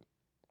comfort?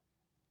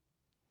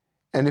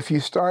 And if you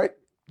start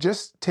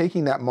just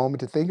taking that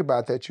moment to think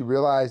about that, you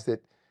realize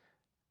that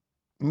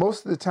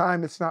most of the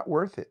time it's not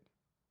worth it.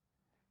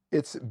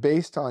 It's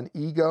based on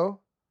ego,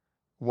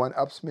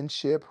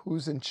 one-upsmanship,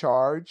 who's in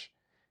charge,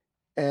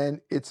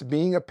 and it's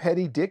being a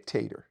petty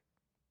dictator,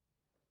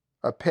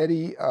 a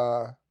petty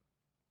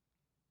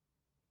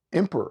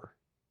emperor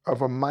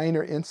of a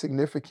minor,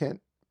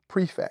 insignificant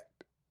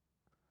prefect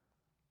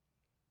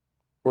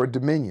or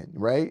dominion,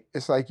 right?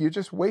 It's like you're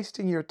just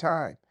wasting your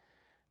time.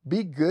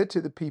 Be good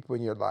to the people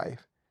in your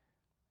life.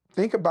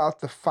 Think about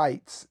the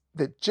fights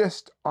that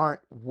just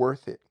aren't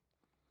worth it.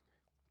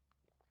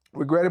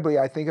 Regrettably,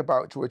 I think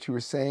about what you were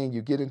saying.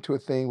 You get into a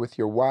thing with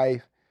your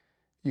wife.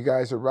 You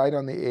guys are right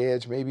on the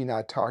edge, maybe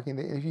not talking.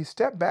 If you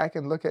step back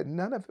and look at,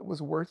 none of it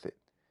was worth it.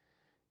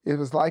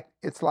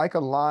 It's like a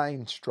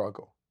line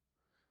struggle.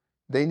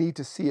 They need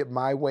to see it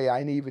my way.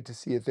 I need to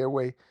see it their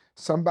way.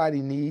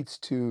 Somebody needs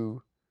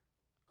to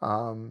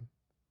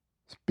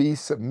be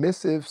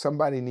submissive.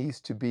 Somebody needs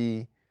to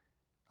be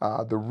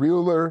the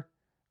ruler,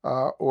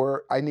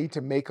 or I need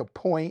to make a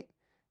point.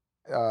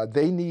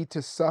 They need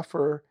to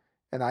suffer,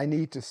 and I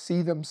need to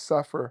see them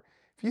suffer.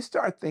 If you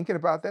start thinking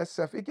about that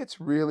stuff, it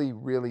gets really,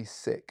 really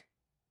sick.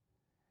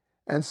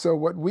 And so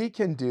what we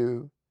can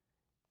do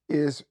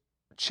is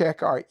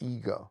check our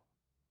ego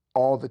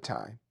all the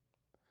time.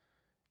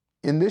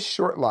 In this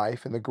short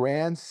life, in the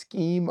grand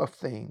scheme of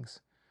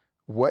things,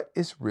 what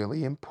is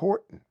really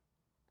important?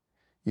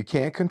 You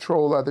can't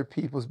control other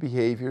people's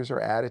behaviors or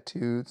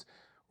attitudes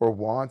or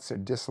wants or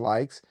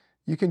dislikes.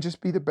 You can just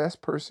be the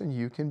best person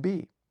you can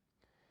be.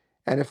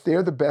 And if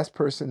they're the best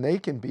person they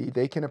can be,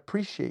 they can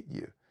appreciate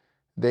you.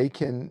 They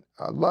can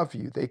love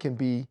you. They can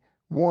be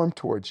warm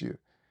towards you.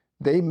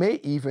 They may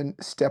even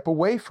step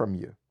away from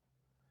you.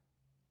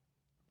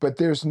 But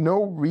there's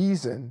no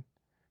reason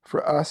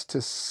for us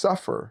to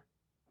suffer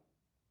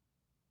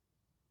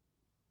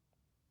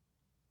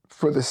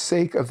for the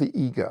sake of the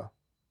ego.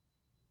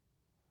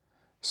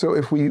 So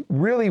if we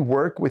really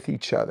work with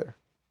each other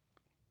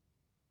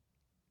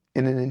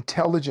in an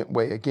intelligent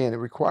way, again, it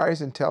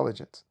requires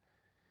intelligence.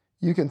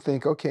 You can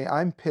think, okay,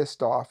 I'm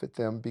pissed off at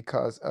them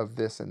because of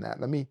this and that.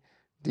 Let me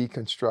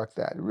deconstruct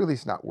that. It really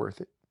is not worth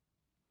it.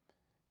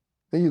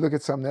 Then you look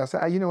at something else,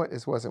 you know what,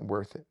 this wasn't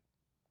worth it.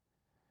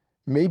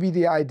 Maybe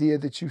the idea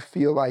that you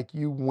feel like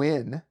you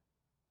win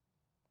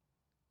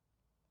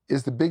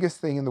is the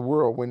biggest thing in the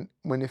world.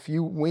 When if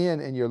you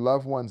win and your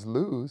loved ones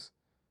lose,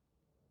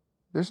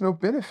 there's no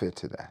benefit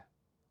to that.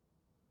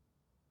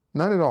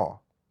 None at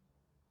all.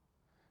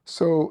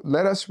 So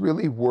let us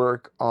really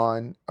work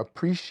on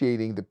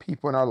appreciating the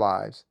people in our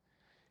lives,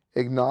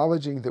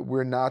 acknowledging that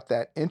we're not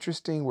that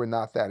interesting, we're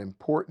not that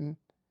important,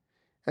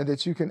 and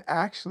that you can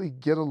actually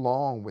get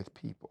along with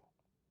people.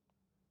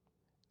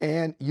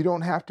 And you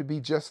don't have to be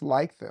just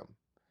like them.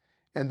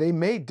 And they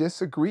may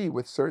disagree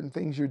with certain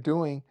things you're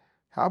doing.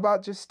 How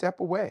about just step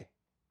away?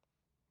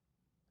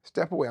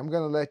 Step away. I'm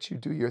going to let you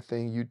do your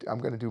thing. I'm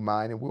going to do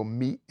mine, and we'll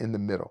meet in the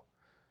middle.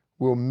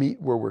 We'll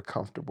meet where we're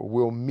comfortable.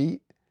 We'll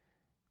meet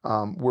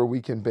where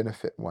we can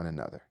benefit one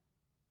another.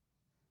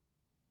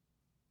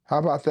 How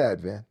about that,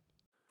 Vin?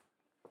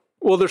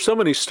 Well, there's so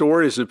many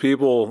stories of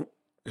people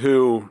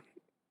who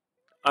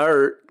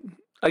are,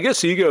 I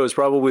guess ego is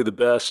probably the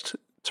best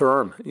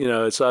term. You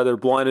know, it's either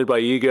blinded by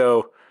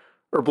ego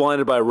or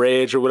blinded by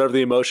rage or whatever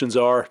the emotions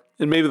are.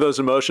 And maybe those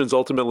emotions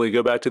ultimately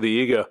go back to the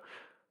ego.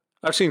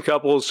 I've seen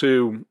couples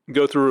who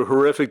go through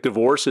horrific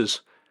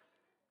divorces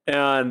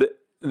and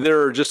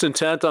they're just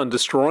intent on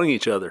destroying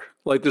each other.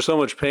 Like there's so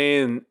much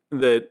pain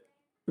that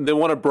they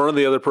want to burn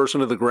the other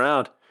person to the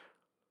ground.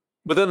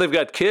 But then they've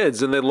got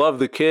kids and they love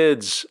the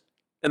kids,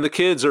 and the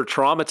kids are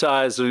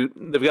traumatized.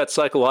 They've got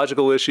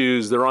psychological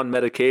issues. They're on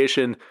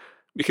medication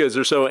because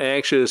they're so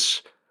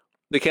anxious.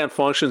 They can't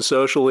function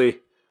socially.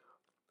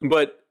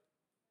 But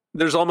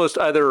there's almost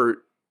either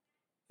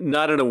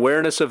not an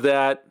awareness of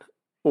that,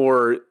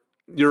 or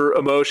your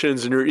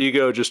emotions and your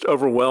ego just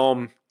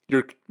overwhelm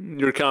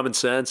your common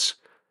sense,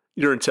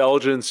 your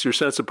intelligence, your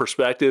sense of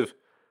perspective,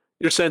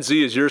 your sense,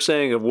 Z, as you're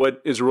saying, of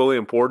what is really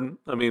important.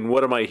 I mean,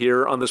 what am I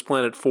here on this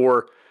planet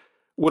for?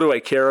 What do I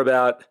care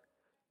about?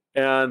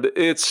 And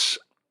it's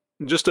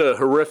just a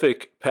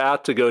horrific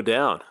path to go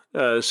down.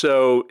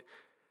 So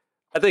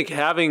I think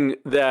having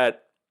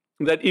that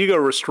ego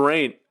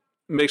restraint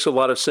makes a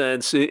lot of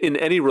sense in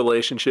any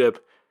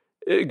relationship.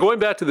 Going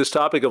back to this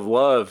topic of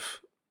love,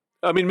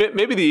 I mean,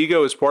 maybe the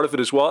ego is part of it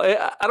as well.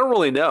 I don't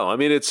really know. I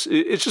mean, it's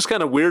just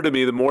kind of weird to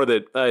me the more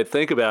that I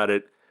think about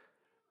it,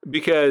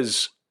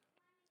 because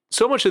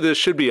so much of this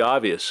should be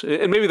obvious.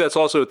 And maybe that's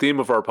also a theme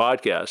of our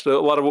podcast. A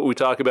lot of what we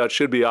talk about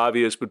should be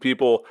obvious, but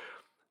people,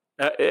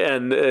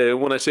 and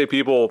when I say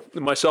people,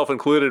 myself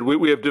included,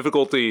 we have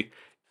difficulty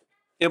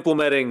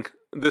implementing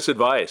this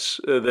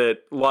advice that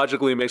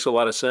logically makes a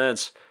lot of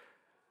sense.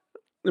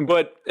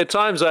 But at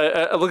times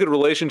I look at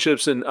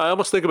relationships and I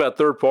almost think about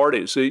third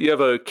parties. So you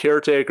have a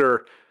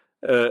caretaker,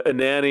 a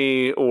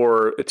nanny,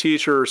 or a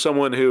teacher, or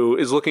someone who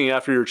is looking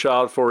after your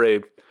child for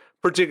a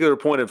particular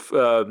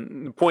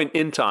point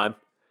in time,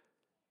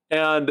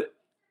 and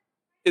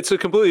it's a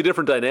completely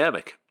different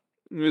dynamic.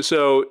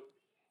 So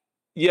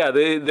yeah,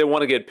 they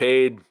want to get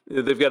paid.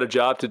 They've got a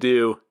job to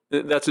do.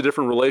 That's a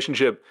different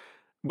relationship.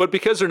 But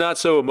because they're not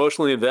so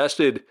emotionally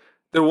invested,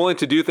 they're willing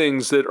to do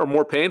things that are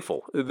more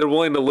painful. They're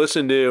willing to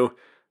listen to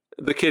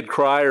the kid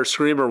cry or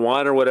scream or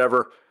whine or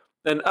whatever.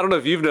 And I don't know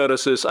if you've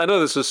noticed this. I know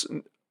this is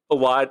a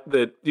lot,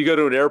 that you go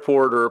to an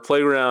airport or a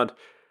playground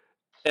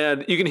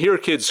and you can hear a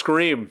kid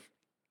scream.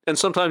 And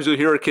sometimes you'll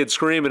hear a kid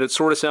scream and it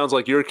sort of sounds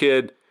like your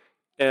kid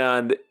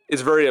and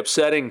it's very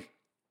upsetting.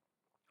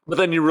 But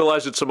then you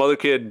realize it's some other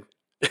kid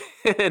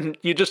and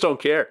you just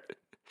don't care.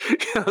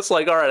 It's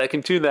like, all right, I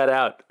can tune that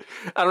out.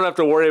 I don't have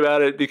to worry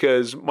about it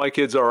because my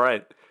kid's all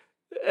right.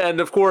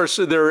 And of course,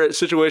 there are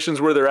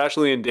situations where they're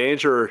actually in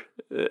danger,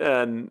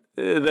 and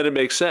then it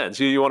makes sense.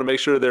 You want to make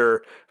sure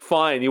they're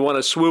fine. You want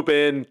to swoop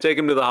in, take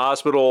them to the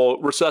hospital,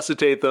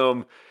 resuscitate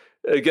them,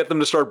 get them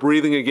to start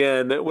breathing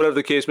again, whatever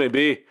the case may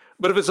be.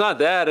 But if it's not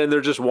that, and they're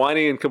just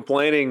whining and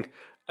complaining,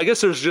 I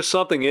guess there's just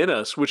something in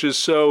us which is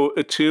so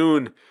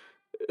attuned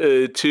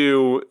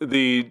to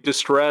the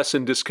distress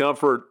and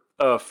discomfort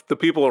of the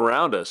people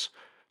around us.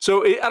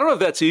 So I don't know if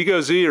that's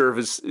ego, Z, or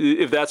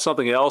if that's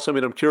something else. I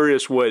mean, I'm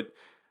curious what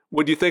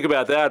do you think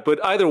about that?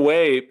 But either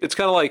way, it's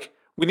kind of like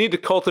we need to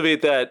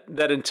cultivate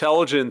that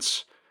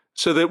intelligence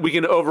so that we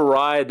can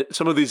override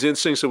some of these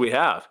instincts that we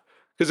have.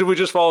 Because if we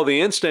just follow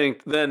the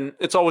instinct, then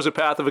it's always a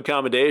path of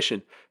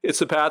accommodation. It's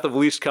the path of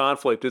least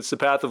conflict. It's the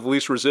path of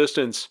least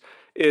resistance.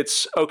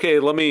 It's, okay,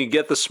 let me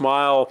get the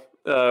smile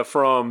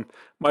from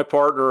my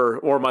partner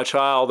or my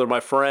child or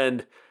my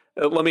friend.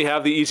 Let me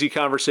have the easy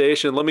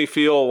conversation. Let me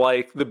feel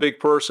like the big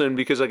person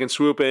because I can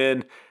swoop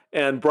in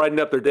and brighten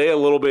up their day a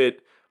little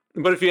bit.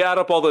 But if you add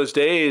up all those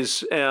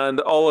days and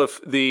all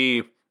of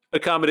the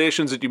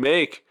accommodations that you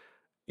make,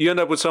 you end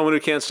up with someone who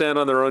can't stand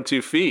on their own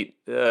 2 feet,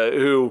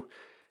 who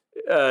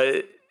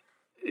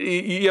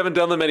you haven't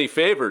done them any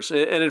favors.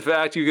 And in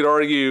fact, you could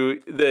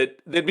argue that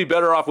they'd be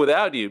better off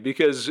without you,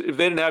 because if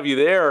they didn't have you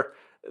there,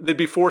 they'd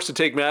be forced to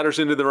take matters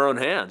into their own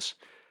hands.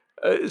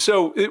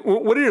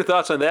 What are your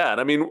thoughts on that?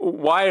 I mean,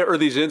 why are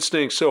these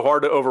instincts so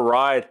hard to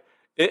override?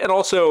 And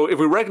also, if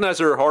we recognize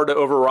they're hard to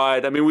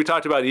override, I mean, we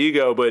talked about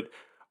ego, but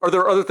are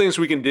there other things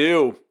we can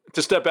do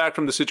to step back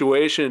from the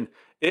situation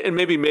and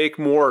maybe make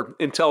more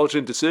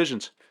intelligent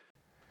decisions?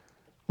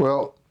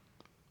 Well,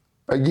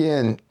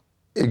 again,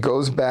 it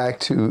goes back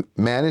to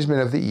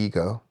management of the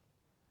ego.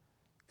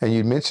 And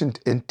you mentioned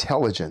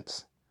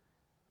intelligence.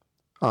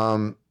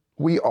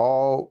 We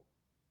all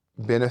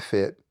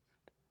benefit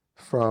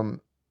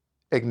from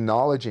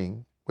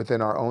acknowledging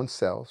within our own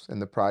selves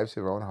and the privacy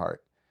of our own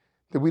heart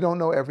that we don't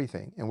know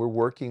everything, and we're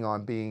working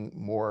on being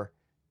more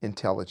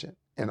intelligent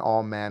in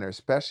all manners,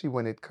 especially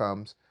when it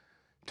comes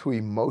to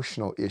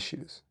emotional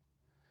issues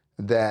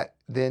that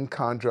then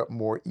conjure up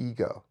more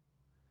ego.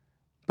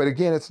 But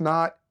again, it's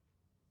not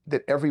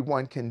that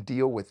everyone can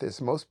deal with this.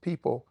 Most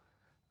people,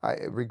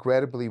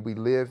 regrettably, we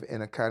live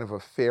in a kind of a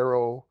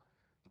pharaoh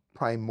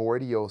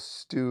primordial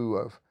stew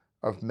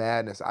of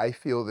madness. I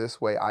feel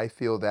this way, I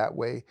feel that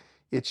way.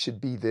 It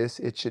should be this,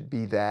 it should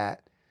be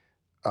that.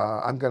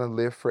 I'm going to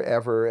live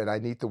forever and I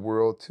need the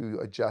world to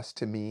adjust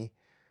to me.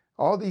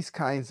 All these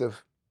kinds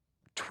of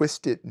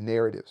twisted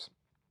narratives.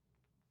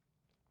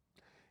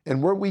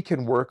 And where we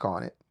can work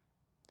on it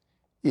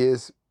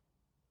is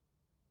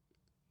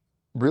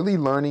really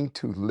learning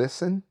to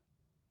listen.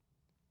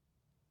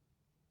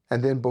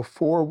 And then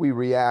before we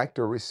react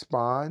or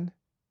respond,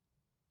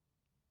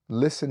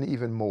 listen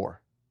even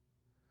more.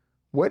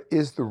 What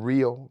is the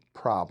real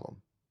problem?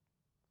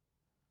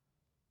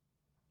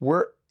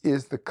 Where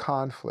is the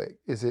conflict?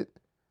 Is it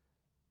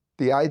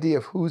the idea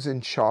of who's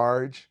in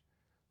charge,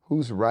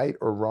 who's right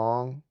or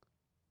wrong?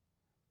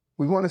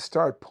 We want to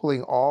start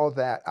pulling all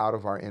that out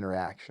of our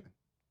interaction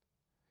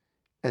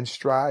and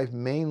strive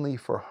mainly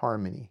for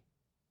harmony.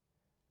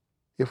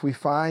 If we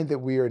find that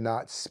we are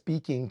not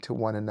speaking to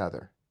one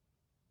another,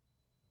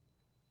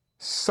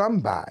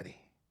 somebody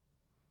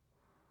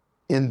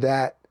in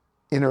that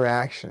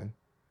interaction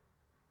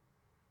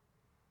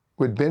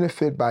would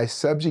benefit by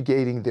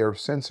subjugating their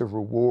sense of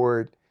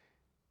reward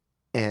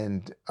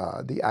and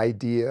the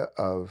idea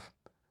of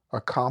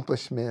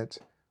accomplishment,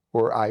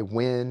 or I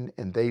win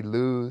and they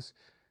lose.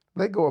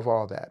 Let go of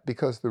all that,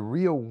 because the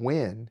real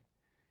win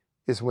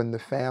is when the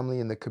family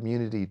and the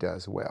community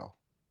does well.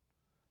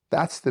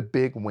 That's the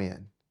big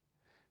win.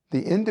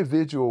 The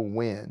individual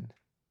win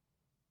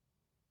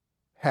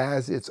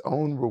has its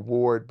own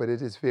reward, but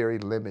it is very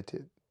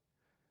limited.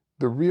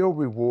 The real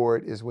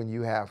reward is when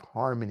you have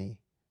harmony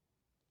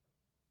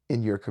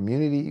in your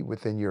community,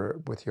 with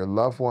your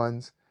loved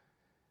ones.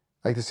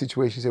 Like the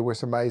situation you said where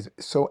somebody's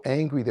so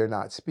angry they're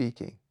not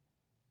speaking.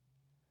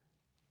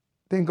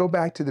 Then go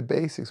back to the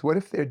basics. What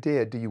if they're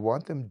dead? Do you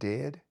want them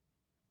dead?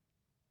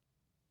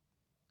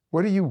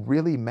 What are you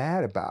really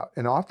mad about?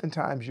 And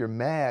oftentimes you're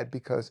mad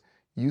because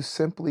you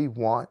simply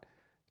want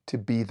to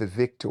be the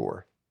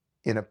victor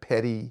in a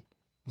petty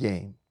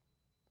game.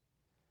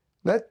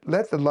 Let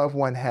the loved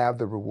one have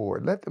the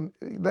reward. Let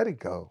it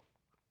go.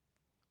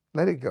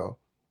 Let it go.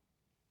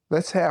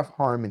 Let's have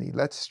harmony.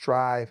 Let's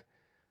strive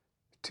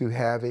to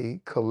have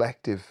a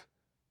collective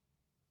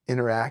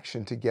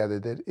interaction together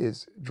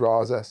that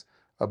draws us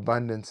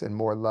abundance and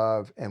more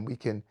love, and we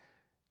can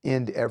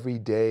end every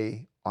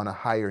day on a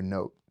higher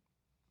note.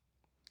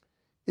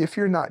 If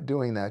you're not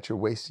doing that, you're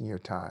wasting your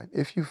time.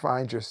 If you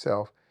find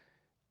yourself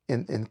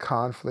in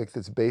conflict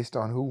that's based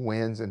on who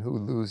wins and who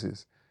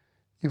loses,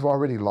 you've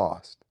already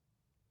lost.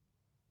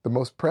 The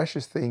most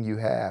precious thing you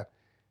have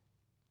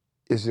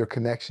is your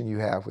connection you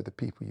have with the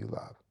people you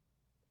love.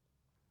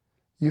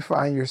 You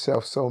find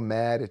yourself so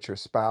mad at your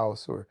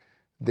spouse, or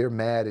they're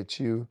mad at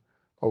you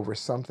over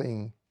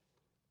something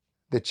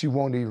that you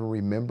won't even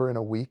remember in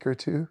a week or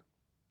two.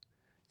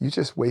 You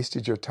just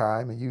wasted your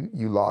time, and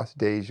you lost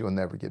days you'll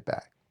never get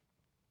back.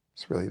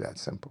 It's really that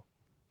simple.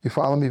 You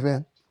follow me,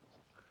 Vin?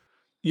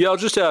 Yeah, I'll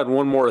just add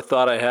one more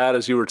thought I had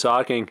as you were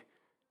talking,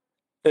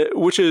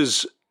 which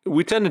is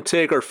we tend to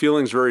take our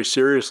feelings very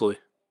seriously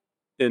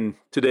in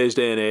today's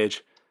day and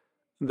age.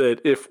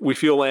 That if we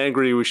feel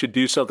angry, we should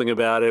do something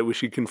about it. We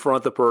should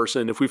confront the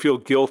person. If we feel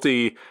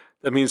guilty,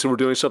 that means that we're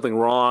doing something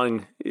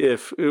wrong.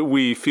 If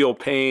we feel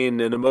pain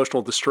and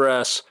emotional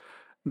distress,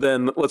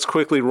 then let's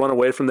quickly run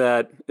away from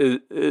that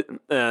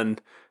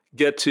and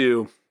get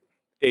to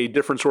a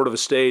different sort of a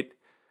state.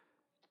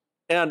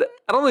 And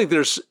I don't think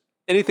there's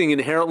anything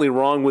inherently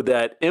wrong with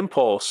that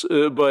impulse,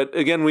 but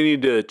again, we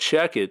need to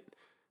check it.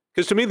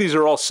 Because to me, these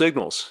are all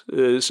signals.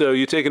 So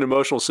you take an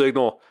emotional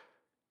signal,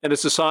 and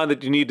it's a sign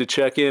that you need to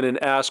check in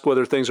and ask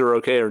whether things are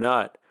okay or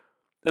not.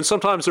 And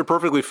sometimes they're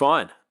perfectly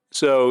fine.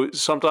 So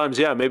sometimes,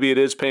 yeah, maybe it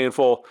is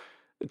painful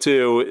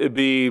to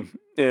be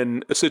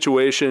in a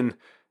situation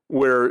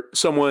where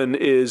someone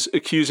is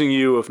accusing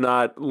you of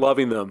not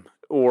loving them,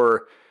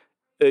 or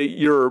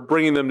you're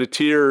bringing them to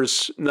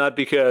tears, not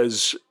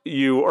because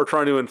you are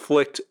trying to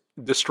inflict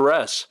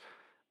distress,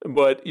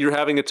 but you're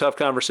having a tough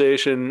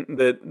conversation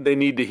that they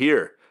need to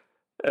hear.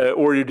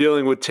 Or you're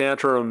dealing with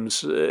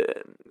tantrums,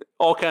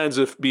 all kinds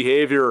of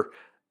behavior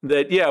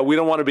that, yeah, we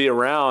don't want to be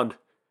around.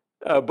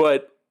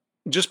 But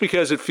just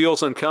because it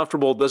feels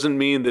uncomfortable doesn't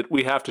mean that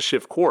we have to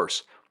shift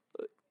course.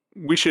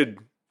 We should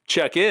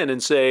check in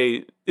and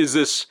say, is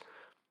this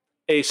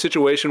a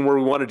situation where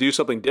we want to do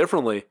something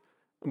differently?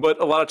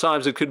 But a lot of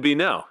times it could be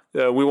no.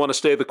 We want to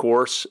stay the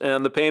course,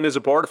 and the pain is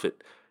a part of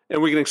it.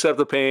 And we can accept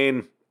the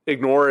pain,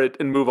 ignore it,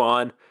 and move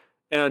on,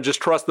 and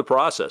just trust the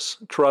process.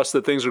 Trust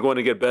that things are going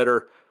to get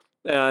better.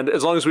 And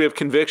as long as we have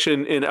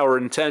conviction in our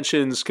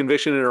intentions,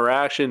 conviction in our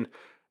action,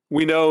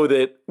 we know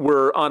that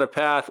we're on a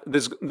path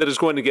that is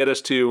going to get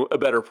us to a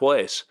better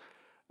place.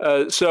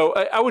 So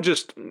I would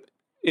just,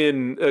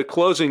 in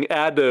closing,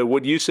 add to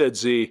what you said,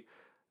 Z,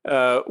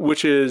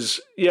 which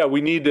is, yeah, we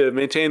need to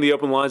maintain the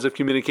open lines of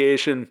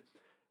communication.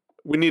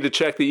 We need to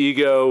check the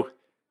ego.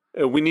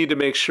 We need to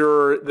make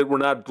sure that we're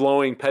not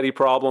blowing petty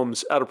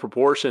problems out of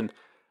proportion.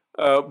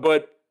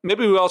 But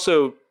maybe we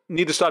also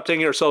need to stop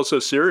taking ourselves so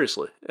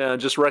seriously and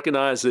just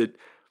recognize that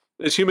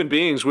as human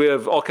beings, we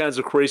have all kinds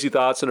of crazy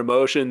thoughts and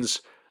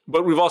emotions,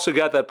 but we've also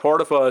got that part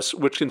of us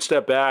which can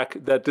step back,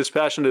 that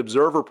dispassionate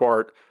observer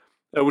part,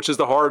 which is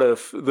the heart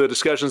of the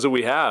discussions that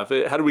we have.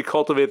 How do we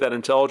cultivate that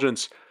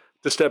intelligence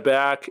to step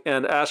back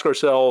and ask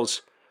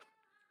ourselves,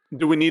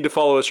 do we need to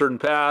follow a certain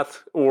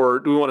path, or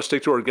do we want to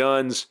stick to our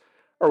guns?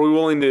 Are we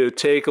willing to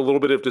take a little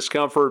bit of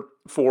discomfort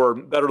for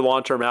better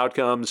long-term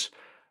outcomes?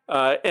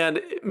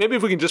 And maybe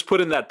if we can just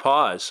put in that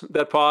pause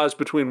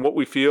between what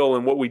we feel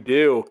and what we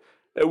do,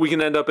 we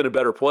can end up in a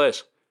better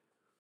place.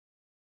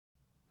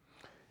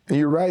 And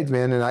you're right,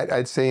 Vin. And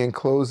I'd say in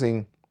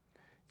closing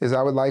is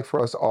I would like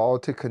for us all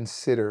to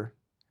consider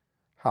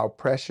how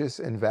precious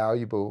and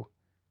valuable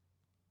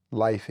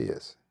life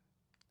is.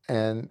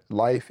 And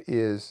life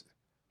is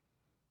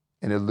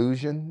an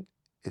illusion.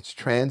 It's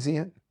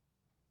transient.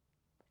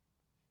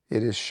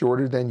 It is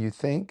shorter than you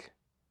think.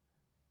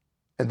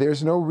 And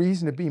there's no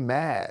reason to be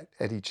mad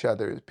at each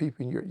other,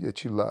 people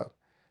that you love.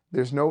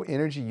 There's no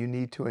energy you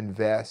need to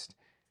invest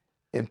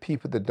in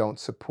people that don't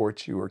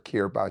support you or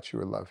care about you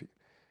or love you.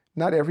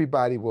 Not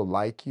everybody will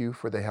like you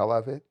for the hell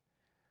of it.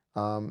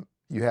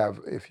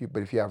 If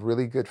you have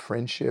really good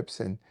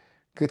friendships and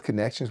good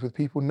connections with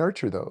people,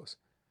 nurture those.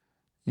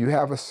 You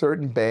have a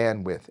certain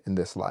bandwidth in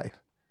this life,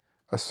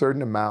 a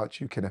certain amount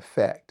you can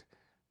affect,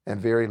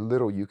 and very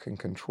little you can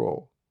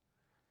control.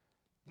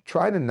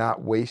 Try to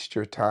not waste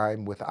your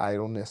time with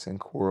idleness and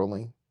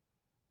quarreling,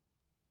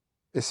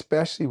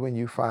 especially when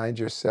you find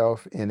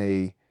yourself in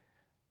a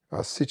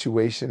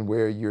situation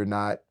where you're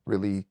not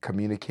really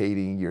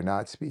communicating,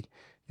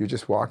 you're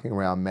just walking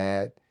around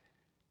mad.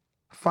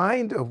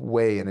 Find a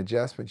way, an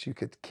adjustment you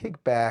could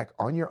kick back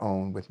on your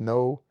own with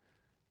no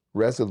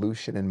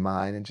resolution in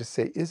mind and just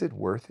say, is it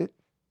worth it?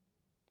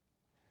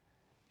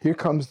 Here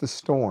comes the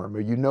storm, or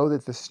you know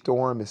that the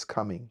storm is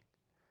coming.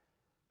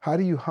 How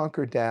do you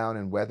hunker down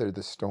and weather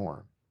the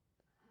storm?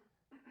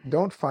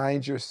 Don't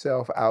find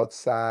yourself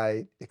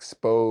outside,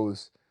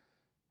 exposed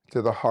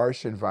to the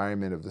harsh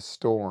environment of the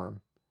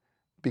storm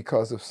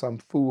because of some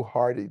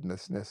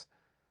foolhardiness,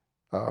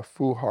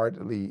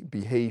 foolhardily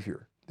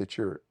behavior that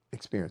you're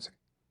experiencing.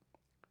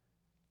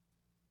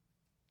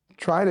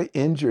 Try to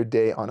end your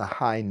day on a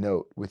high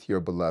note with your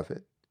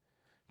beloved.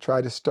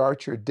 Try to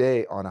start your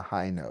day on a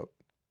high note.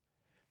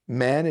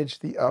 Manage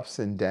the ups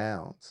and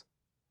downs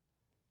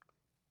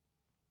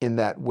in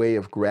that way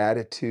of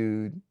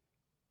gratitude,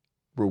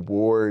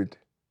 reward,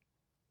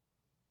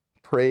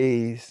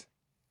 praise,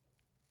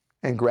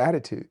 and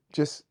gratitude.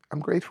 Just,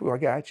 I'm grateful I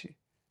got you.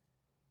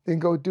 Then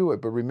go do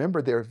it. But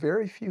remember, there are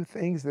very few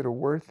things that are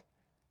worth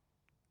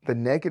the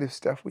negative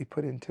stuff we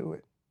put into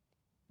it.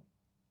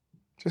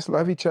 Just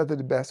love each other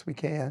the best we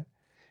can.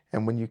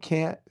 And when you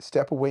can't,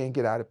 step away and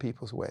get out of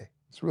people's way.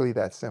 It's really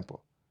that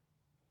simple.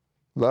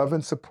 Love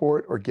and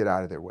support or get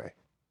out of their way.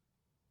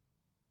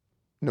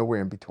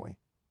 Nowhere in between.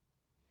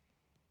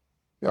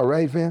 All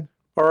right, Vin?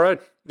 All right.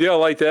 Yeah, I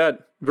like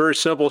that. Very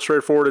simple,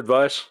 straightforward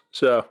advice.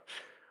 So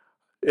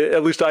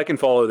at least I can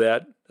follow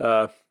that.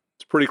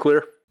 It's pretty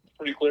clear.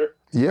 Pretty clear.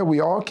 Yeah, we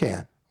all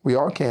can. We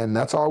all can.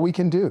 That's all we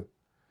can do.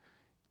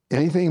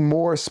 Anything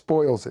more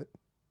spoils it.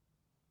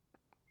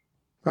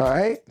 All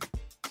right?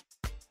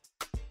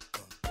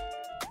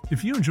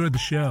 If you enjoyed the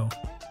show,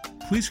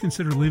 please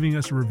consider leaving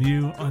us a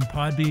review on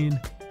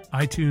Podbean,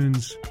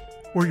 iTunes,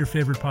 or your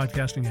favorite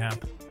podcasting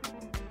app.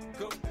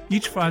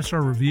 Each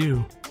 5-star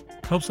review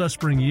helps us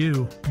bring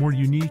you more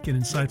unique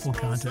and insightful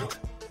content.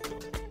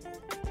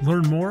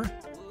 Learn more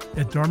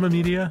at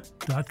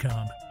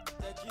dharmamedia.com.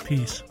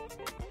 Peace.